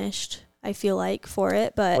be punished, I feel for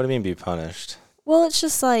it. But what do you mean be punished? Well, it's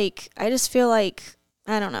just I just feel I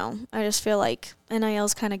don't know. I just feel NIL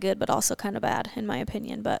is kind of good, but also kind of bad in my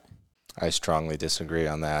opinion, but I strongly disagree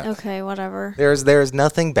on that. Okay, whatever. There's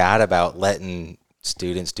nothing bad about letting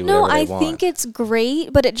students do No, whatever they I want. think it's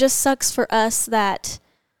great, but it just sucks for us that,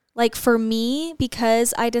 like, for me,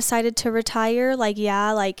 because I decided to retire, like,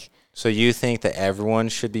 yeah, like, So you think that everyone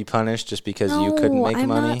should be punished just because you no, couldn't make I'm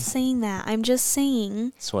money? not saying that. I'm just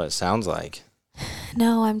saying, That's what it sounds like.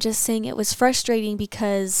 no, I'm just saying it was frustrating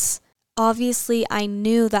because obviously I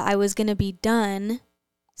knew that I was going to be done.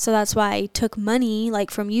 So that's why I took money, like,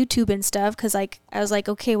 from YouTube and stuff, because, like, I was like,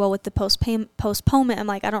 okay, well, with the postponement, I'm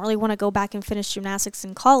like, I don't really want to go back and finish gymnastics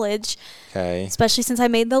in college, Okay. especially since I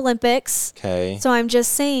made the Olympics. Okay. So I'm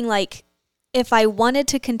just saying, like, if I wanted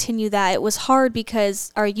to continue that, it was hard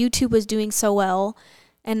because our YouTube was doing so well.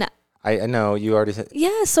 And I know you already said.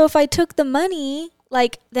 yeah, so if I took the money,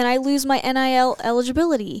 like, then I lose my NIL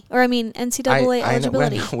eligibility, or I mean NCAA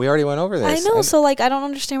eligibility. I know, we already went over this. I know, so, like, I don't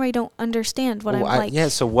understand why you don't understand what I'm like. Yeah,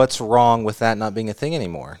 so what's wrong with that not being a thing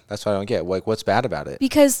anymore? That's what I don't get. Like, what's bad about it?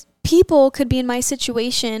 Because people could be in my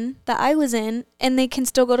situation that I was in, and they can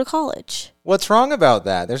still go to college. What's wrong about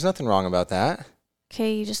that? There's nothing wrong about that.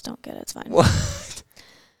 Okay, you just don't get it. It's fine. What?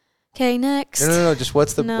 Okay, next. No. Just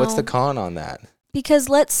what's the No. con on that? Because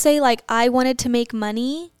let's say, like, I wanted to make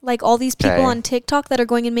money, like all these people Okay. on TikTok that are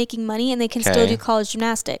going and making money, and they can still Okay. do college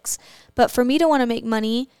gymnastics. But for me to want to make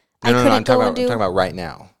money, No, I no, couldn't I'm talking go about and do. I'm talking about right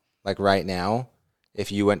now. Like right now,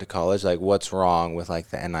 if you went to college, like what's wrong with like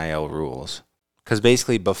the NIL rules? Because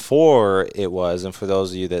basically before it was, and for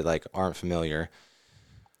those of you that like aren't familiar,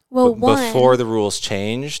 well, before the rules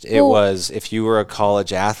changed, it Well- was if you were a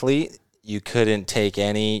college athlete, you couldn't take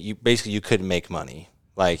any. You couldn't make money.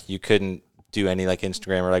 Like you couldn't do any like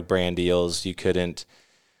Instagram or like brand deals. You couldn't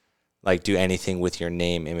like do anything with your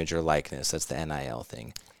name, image, or likeness. That's the NIL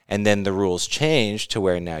thing. And then the rules changed to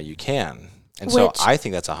where now you can. And so Which I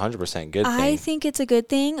think that's 100% good thing. I think it's a good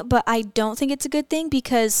thing, but I don't think it's a good thing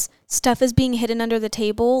because stuff is being hidden under the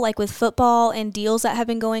table, like with football and deals that have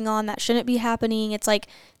been going on that shouldn't be happening. It's like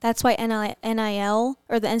that's why NIL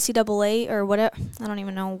or the NCAA or whatever, I don't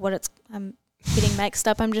even know what it's, I'm getting mixed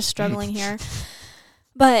up. I'm just struggling here.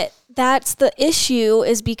 But that's the issue,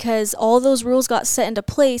 is because all those rules got set into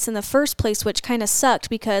place in the first place, which kind of sucked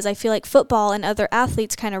because I feel like football and other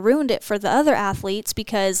athletes kind of ruined it for the other athletes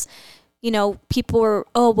because, you know, people were,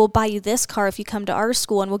 oh, we'll buy you this car if you come to our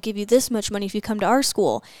school and we'll give you this much money if you come to our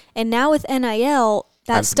school. And now with NIL,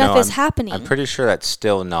 that stuff is happening. I'm pretty sure that's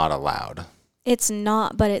still not allowed. It's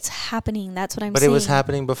not, but it's happening. That's what I'm But saying. it was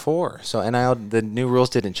happening before. So NIL, the new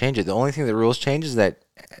rules didn't change it. The only thing the rules change is that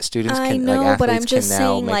students I can, know, like but I'm athletes just can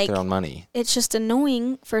now saying, make like, their own money. It's just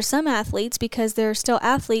annoying for some athletes because there are still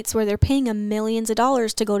athletes where they're paying them millions of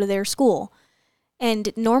dollars to go to their school.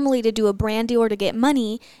 And normally to do a brand deal or to get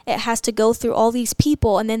money, it has to go through all these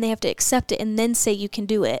people and then they have to accept it and then say you can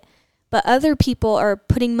do it. But other people are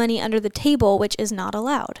putting money under the table, which is not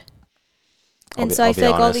allowed. And so I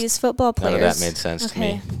feel like all these football players. None of that made sense to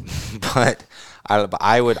me. But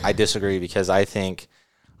I disagree because I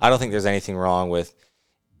don't think there's anything wrong with,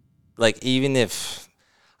 like, even if,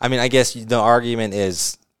 I mean, I guess the argument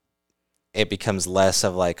is it becomes less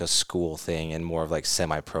of like a school thing and more of like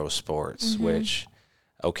semi-pro sports, which,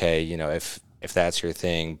 okay, you know, if that's your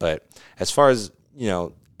thing. But as far as, you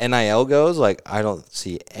know, NIL goes, like, I don't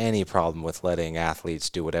see any problem with letting athletes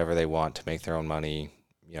do whatever they want to make their own money,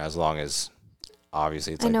 you know, as long as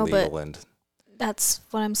obviously it's like legal. And that's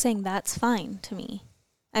what I'm saying. That's fine to me.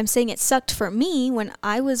 I'm saying it sucked for me when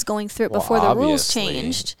I was going through it before the rules obviously,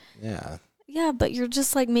 changed. Yeah. Yeah, but you're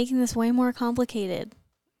just like making this way more complicated.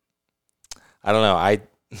 I don't know.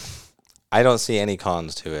 I don't see any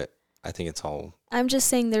cons to it. I think it's all. I'm just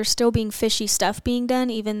saying there's still being fishy stuff being done,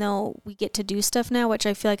 even though we get to do stuff now, which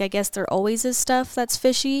I feel like I guess there always is stuff that's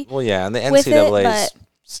fishy. Well, yeah, and the with it, NCAA is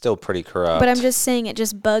still pretty corrupt. But I'm just saying it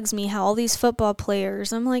just bugs me how all these football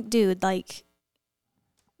players, I'm like, dude, like,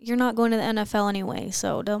 you're not going to the NFL anyway,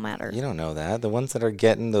 so it don't matter. You don't know that. The ones that are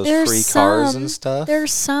getting those There's free cars some- and stuff.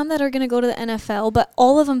 There's some that are going to go to the NFL, but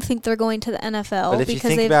all of them think they're going to the NFL But if you because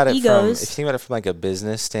think they about have it from, egos. if you think about it from like a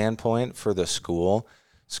business standpoint for the school,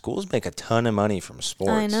 schools make a ton of money from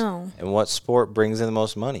sports. I know. And what sport brings in the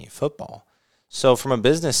most money? Football. So from a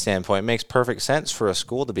business standpoint, it makes perfect sense for a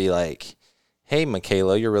school to be like, hey,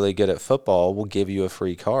 Michaela, you're really good at football. We'll give you a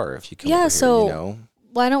free car if you come over so here, you know?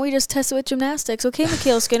 Why don't we just test it with gymnastics? Okay,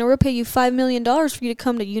 Michaela Skinner, we'll pay you $5 million for you to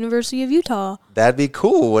come to University of Utah. That'd be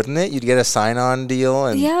cool, wouldn't it? You'd get a sign-on deal.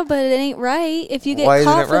 And Yeah, but it ain't right. If you get Why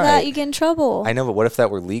isn't caught it for that, right? you get in trouble. I know, but what if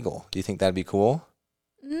that were legal? Do you think that'd be cool?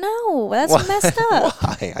 No, that's Why? messed up.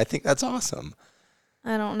 Why? I think that's awesome.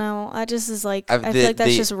 I don't know. I just is like, I've- I the- feel like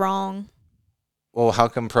that's the- just wrong. Well, how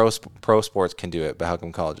come pro sports can do it, but how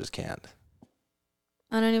come colleges can't?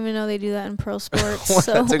 I don't even know they do that in pro sports. Well,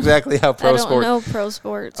 So that's exactly how pro I don't sport. know pro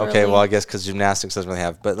sports. Okay, really. well, I guess because gymnastics doesn't really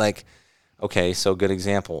have, but like, okay, so good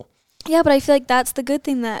example. Yeah, but I feel like that's the good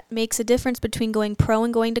thing that makes a difference between going pro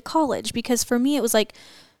and going to college. Because for me, it was like,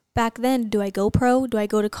 back then, do I go pro? Do I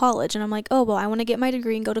go to college? And I'm like, oh, well, I want to get my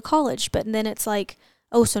degree and go to college. But then it's like,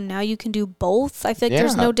 oh, so now you can do both? I feel like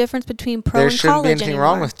there's Yeah. no difference between pro There and shouldn't college be anything anymore.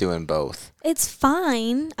 wrong with doing both. It's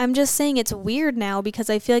fine. I'm just saying it's weird now because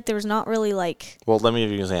I feel like there's not really like Well, let me give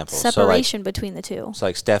you an example. separation between the two. So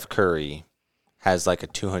like Steph Curry has like a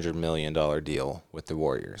 $200 million deal with the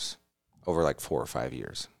Warriors over like 4 or 5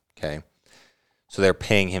 years. Okay. So they're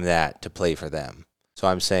paying him that to play for them. So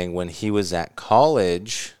I'm saying when he was at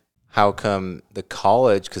college, how come the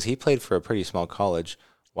college, because he played for a pretty small college,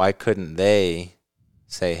 why couldn't they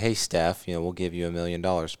say, hey, Steph, we'll give you $1 million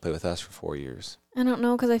to play with us for 4 years? I don't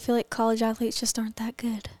know because I feel like college athletes just aren't that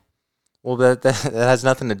good. Well, that has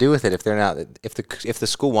nothing to do with it. If they're not, if the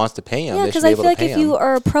school wants to pay them, Yeah, they should because be I able feel to like pay if them. you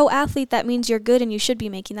are a pro athlete, that means you're good and you should be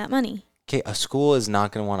making that money. Okay, a school is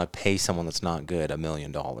not going to want to pay someone that's not good $1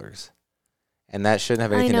 million, and that shouldn't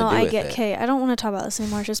have anything I know, to do I with get it. Kay. I don't want to talk about this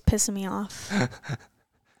anymore. It's just pissing me off.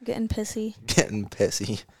 Getting pissy. Getting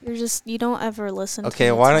pissy. You don't ever listen to Okay,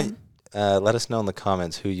 me. why It's don't let us know in the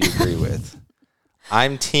comments who you agree with.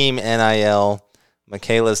 I'm Team NIL.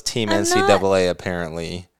 Michaela's Team I'm NCAA,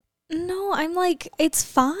 apparently. No, I'm like, it's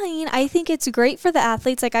fine. I think it's great for the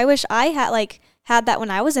athletes. Like, I wish I had that when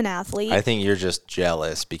I was an athlete. I think you're just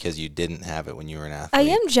jealous because you didn't have it when you were an athlete. I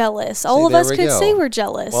am jealous. All of there us we could go. say we're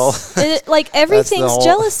jealous. Well, Everything's whole-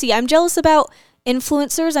 jealousy. I'm jealous about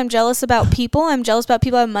influencers. I'm jealous about people. I'm jealous about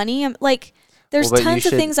people who have money. I'm like, there's Well, but tons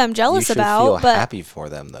of things I'm jealous you should about. feel but happy for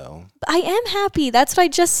them, though. I am happy. That's what I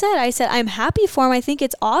just said. I said I'm happy for them. I think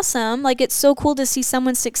it's awesome. Like, it's so cool to see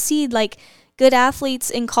someone succeed. Like, good athletes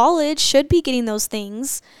in college should be getting those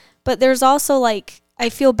things. But there's also, like, I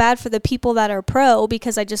feel bad for the people that are pro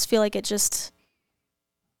because I just feel like it just,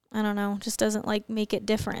 I don't know, just doesn't, like, make it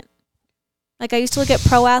different. Like, I used to look at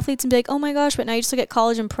pro athletes and be like, oh my gosh, but now you just look at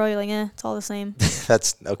college and pro, you're like, it's all the same.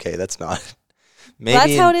 That's not. Maybe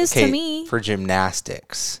That's how it is to me. For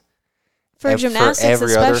gymnastics. For gymnastics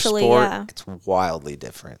every especially, other sport, yeah. it's wildly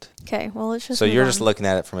different. Okay, well, let's just So move you're on. just looking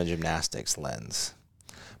at it from a gymnastics lens.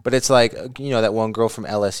 But it's like, that one girl from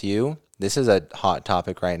LSU. This is a hot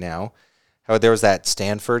topic right now. How there was that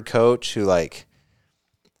Stanford coach who, like,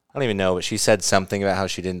 I don't even know, but she said something about how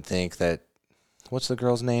she didn't think that, what's the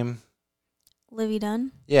girl's name? Livy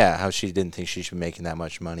Dunn? Yeah, how she didn't think she should be making that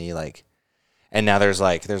much money. Like, and now there's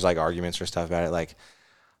arguments or stuff about it. Like,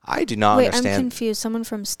 I do not Wait, understand. I'm confused. Someone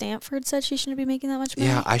from Stanford said she shouldn't be making that much money?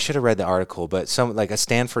 Yeah, I should have read the article, but a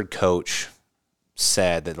Stanford coach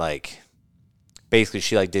said that, like, basically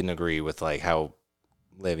she, like, didn't agree with, like, how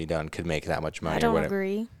Livy Dunn could make that much money I or don't whatever.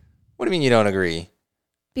 agree. What do you mean you don't agree?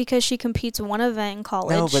 Because she competes one event in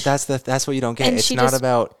college. No, but that's what you don't get. And It's she not just-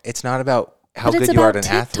 about how But good it's you are about as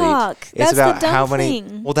an athlete. TikTok. It's That's about the dumb how many.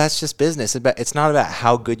 thing. Well, that's just business. It's not about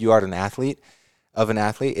how good you are as an athlete.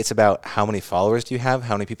 It's about how many followers do you have,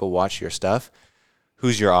 how many people watch your stuff,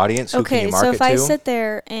 who's your audience, who can Okay, you so market if I to. sit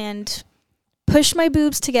there and push my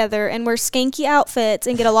boobs together and wear skanky outfits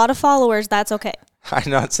and get a lot of followers, that's okay.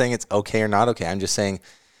 I'm not saying it's okay or not okay. I'm just saying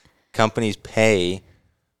companies pay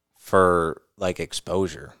for, like,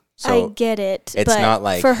 exposure. So I get it. it's but not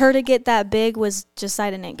like- for her to get that big was just,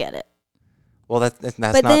 I didn't get it. well, that's But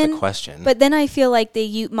not then- the question. But then I feel like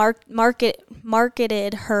they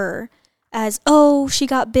marketed her as, oh, she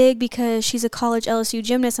got big because she's a college LSU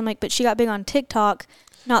gymnast. I'm like, but she got big on TikTok,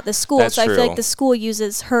 not the school. That's so I feel true. like the school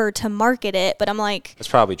uses her to market it. But I'm like, That's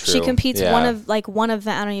probably true. she competes Yeah. one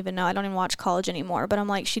event. I don't even know. I don't even watch college anymore. But I'm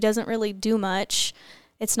like, she doesn't really do much.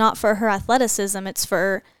 It's not for her athleticism. It's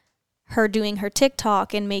for her doing her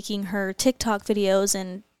TikTok and making her TikTok videos.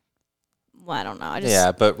 And well, I don't know.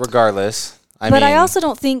 Yeah, but regardless, I also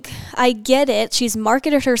don't think, I get it. She's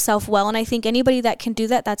marketed herself well, and I think anybody that can do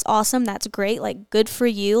that, that's awesome. That's great. Like, good for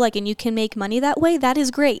you. Like, and you can make money that way. That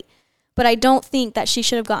is great. But I don't think that she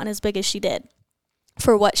should have gotten as big as she did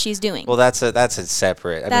for what she's doing. Well, that's a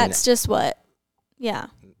separate. That's just what. Yeah.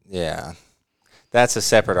 Yeah, that's a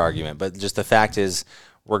separate argument. But just the fact is,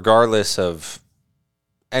 regardless of,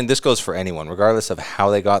 and this goes for anyone, regardless of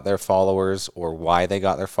how they got their followers or why they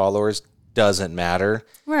got their followers, doesn't matter.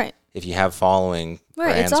 Right. If you have following,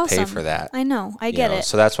 Right. brands It's awesome. pay for that. I know. I you get know? it.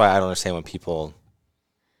 So that's why I don't understand when people.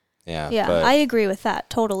 Yeah. Yeah. But I agree with that.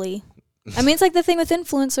 Totally. I mean, it's like the thing with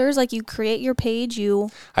influencers. Like, you create your page,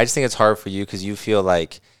 I just think it's hard for you because you feel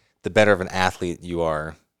like the better of an athlete you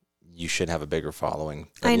are, you should have a bigger following.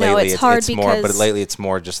 But I know, lately it's hard more, but because- lately it's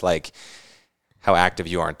more just like how active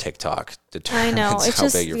you are on TikTok I determines know. It's how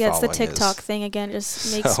just, big your it's the following TikTok is. thing again. It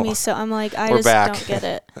just makes So, me so, I'm like, I we're just back. don't get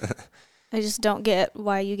it. I just don't get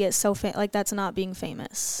why you get so like that's not being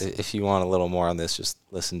famous. If you want a little more on this, just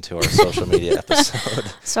listen to our social media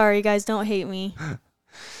episode. Sorry, guys, don't hate me.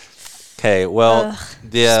 Okay, well,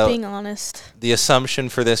 Just being honest. the assumption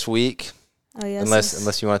for this week, Oh yes.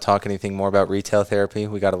 unless you want to talk anything more about retail therapy,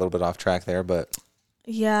 we got a little bit off track there, but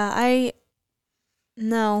Yeah, I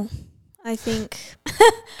think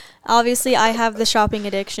obviously I have the shopping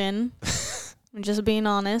addiction. I'm just being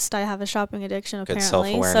honest. I have a shopping addiction good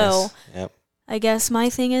apparently. self-awareness. So Yep. I guess my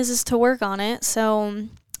thing is to work on it. So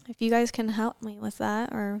if you guys can help me with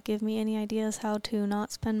that or give me any ideas how to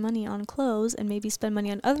not spend money on clothes and maybe spend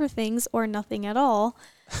money on other things or nothing at all,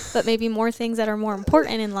 but maybe more things that are more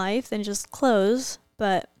important in life than just clothes.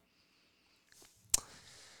 But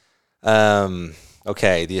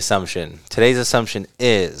Okay, the assumption. Today's assumption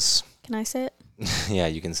is, can I say it? yeah,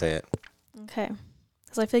 you can say it. Okay.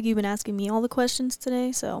 Because I feel like you've been asking me all the questions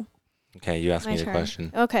today, so. Okay, you asked My me the turn.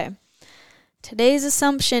 question. Okay. Today's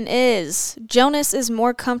assumption is Jonas is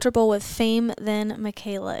more comfortable with fame than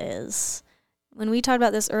Michaela is. When we talked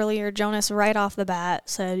about this earlier, Jonas right off the bat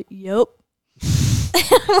said, "Yup."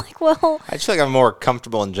 I'm like, well, I just feel like I'm more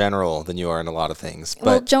comfortable in general than you are in a lot of things.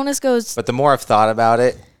 But Jonas goes, but the more I've thought about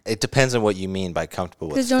it, it depends on what you mean by comfortable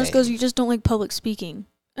with because Jonas fame. goes, you just don't like public speaking.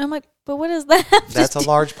 And I'm like, but what is that? That's a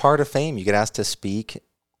large part of fame. You get asked to speak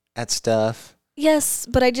at stuff. Yes,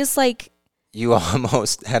 but I just like, You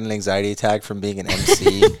almost had an anxiety attack from being an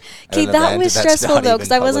MC. okay, that was stressful though,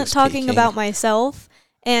 because I wasn't talking about myself,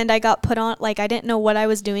 and I got put on, like, I didn't know what I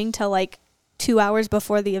was doing till like 2 hours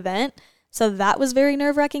before the event. So that was very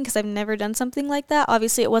nerve-wracking because I've never done something like that.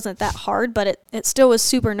 Obviously, it wasn't that hard, but it still was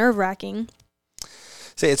super nerve-wracking.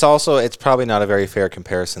 See, it's probably not a very fair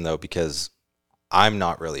comparison though, because I'm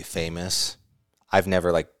not really famous. I've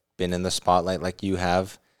never like been in the spotlight like you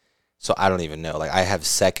have. So I don't even know. Like I have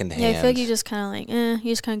secondhand. Yeah, I feel like you just kind of like,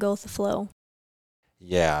 you just kind of go with the flow.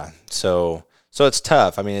 Yeah. So it's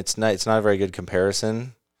tough. I mean, it's not a very good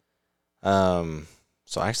comparison.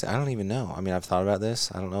 So actually, I don't even know. I mean, I've thought about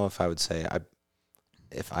this. I don't know if I would say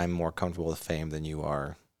if I'm more comfortable with fame than you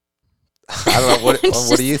are. I don't know.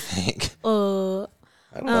 What do you think?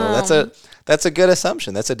 I don't know. That's a good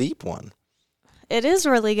assumption. That's a deep one. It is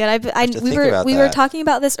really good. We were talking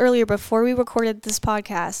about this earlier before we recorded this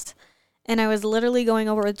podcast, and I was literally going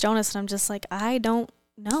over it with Jonas, and I'm just like, I don't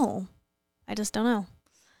know. I just don't know.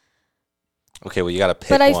 Okay, well, you got to pick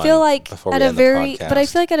but I one feel like before at we a end the very, podcast. but I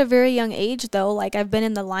feel like at a very young age though, like I've been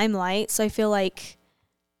in the limelight, so I feel like,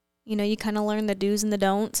 you know, you kind of learn the do's and the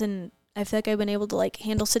don'ts, and I feel like I've been able to like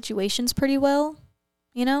handle situations pretty well,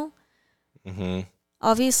 you know. Mm-hmm.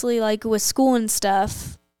 Obviously, like with school and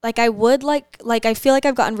stuff, like I would like I feel like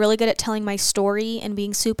I've gotten really good at telling my story and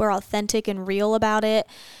being super authentic and real about it.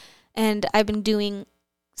 And I've been doing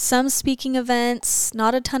some speaking events,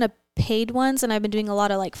 not a ton of paid ones, and I've been doing a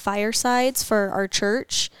lot of like firesides for our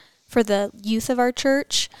church, for the youth of our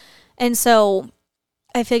church. And so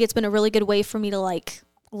I feel like it's been a really good way for me to like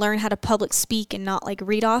learn how to public speak and not like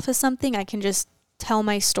read off of something. I can just tell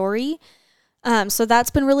my story. So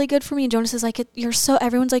that's been really good for me. And Jonas is like,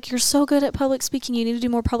 everyone's like, you're so good at public speaking. You need to do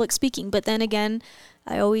more public speaking. But then again,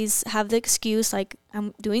 I always have the excuse, like,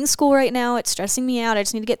 I'm doing school right now. It's stressing me out. I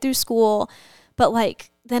just need to get through school. But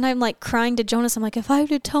like, then I'm like crying to Jonas. I'm like, if I have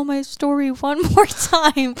to tell my story one more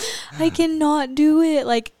time, I cannot do it.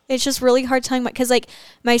 Like, it's just really hard telling because like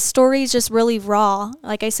my story is just really raw.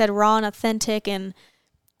 Like I said, raw and authentic. And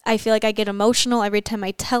I feel like I get emotional every time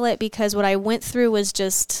I tell it because what I went through was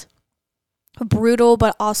just brutal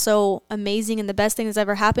but also amazing and the best thing that's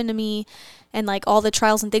ever happened to me, and like all the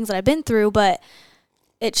trials and things that I've been through. But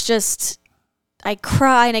it's just, I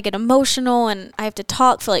cry and I get emotional and I have to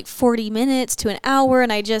talk for like 40 minutes to an hour,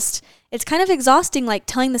 and it's kind of exhausting, like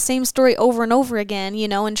telling the same story over and over again, you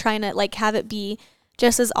know, and trying to like have it be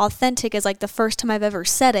just as authentic as like the first time I've ever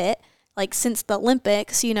said it, like since the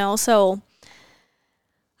Olympics, you know. So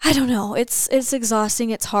I don't know, it's exhausting,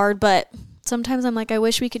 it's hard, but sometimes I'm like, I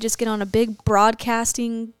wish we could just get on a big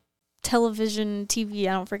broadcasting television, TV,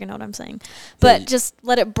 I don't freaking know what I'm saying, but just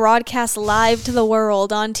let it broadcast live to the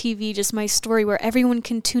world on TV, just my story where everyone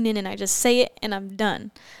can tune in and I just say it and I'm done.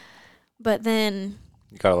 But then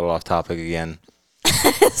You got a little off topic again.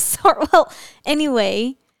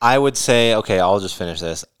 Anyway, I would say, okay, I'll just finish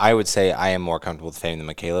this. I would say I am more comfortable with fame than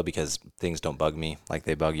Michaela because things don't bug me like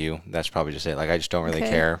they bug you. That's probably just it. Like, I just don't really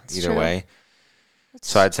care either way.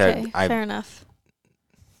 So I'd say fair enough.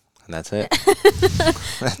 And that's it.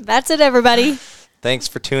 That's it, everybody. Thanks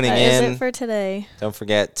for tuning That in. is it for today. Don't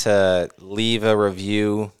forget to leave a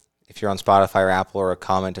review if you're on Spotify or Apple, or a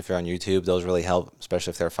comment if you're on YouTube. Those really help,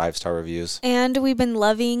 especially if they're 5-star reviews. And we've been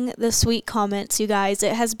loving the sweet comments, you guys.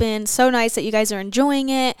 It has been so nice that you guys are enjoying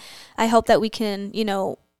it. I hope that we can,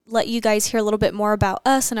 let you guys hear a little bit more about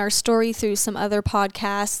us and our story through some other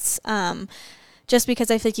podcasts. Just because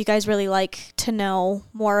I think you guys really like to know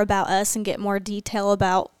more about us and get more detail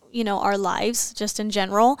about, our lives just in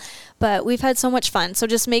general. But we've had so much fun. So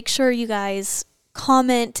just make sure you guys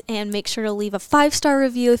comment and make sure to leave a 5-star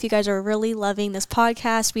review if you guys are really loving this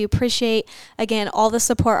podcast. We appreciate, again, all the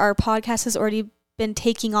support. Our podcast has already been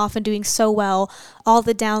taking off and doing so well, all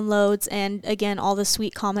the downloads, and again, all the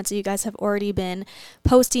sweet comments that you guys have already been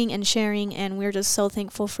posting and sharing, and we're just so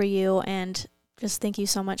thankful for you, and just thank you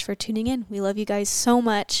so much for tuning in. We love you guys so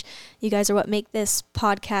much. You guys are what make this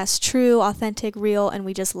podcast true, authentic, real, and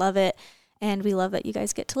we just love it, and we love that you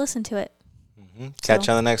guys get to listen to it. Catch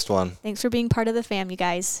you on the next one. Thanks for being part of the fam, you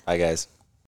guys. Bye, guys.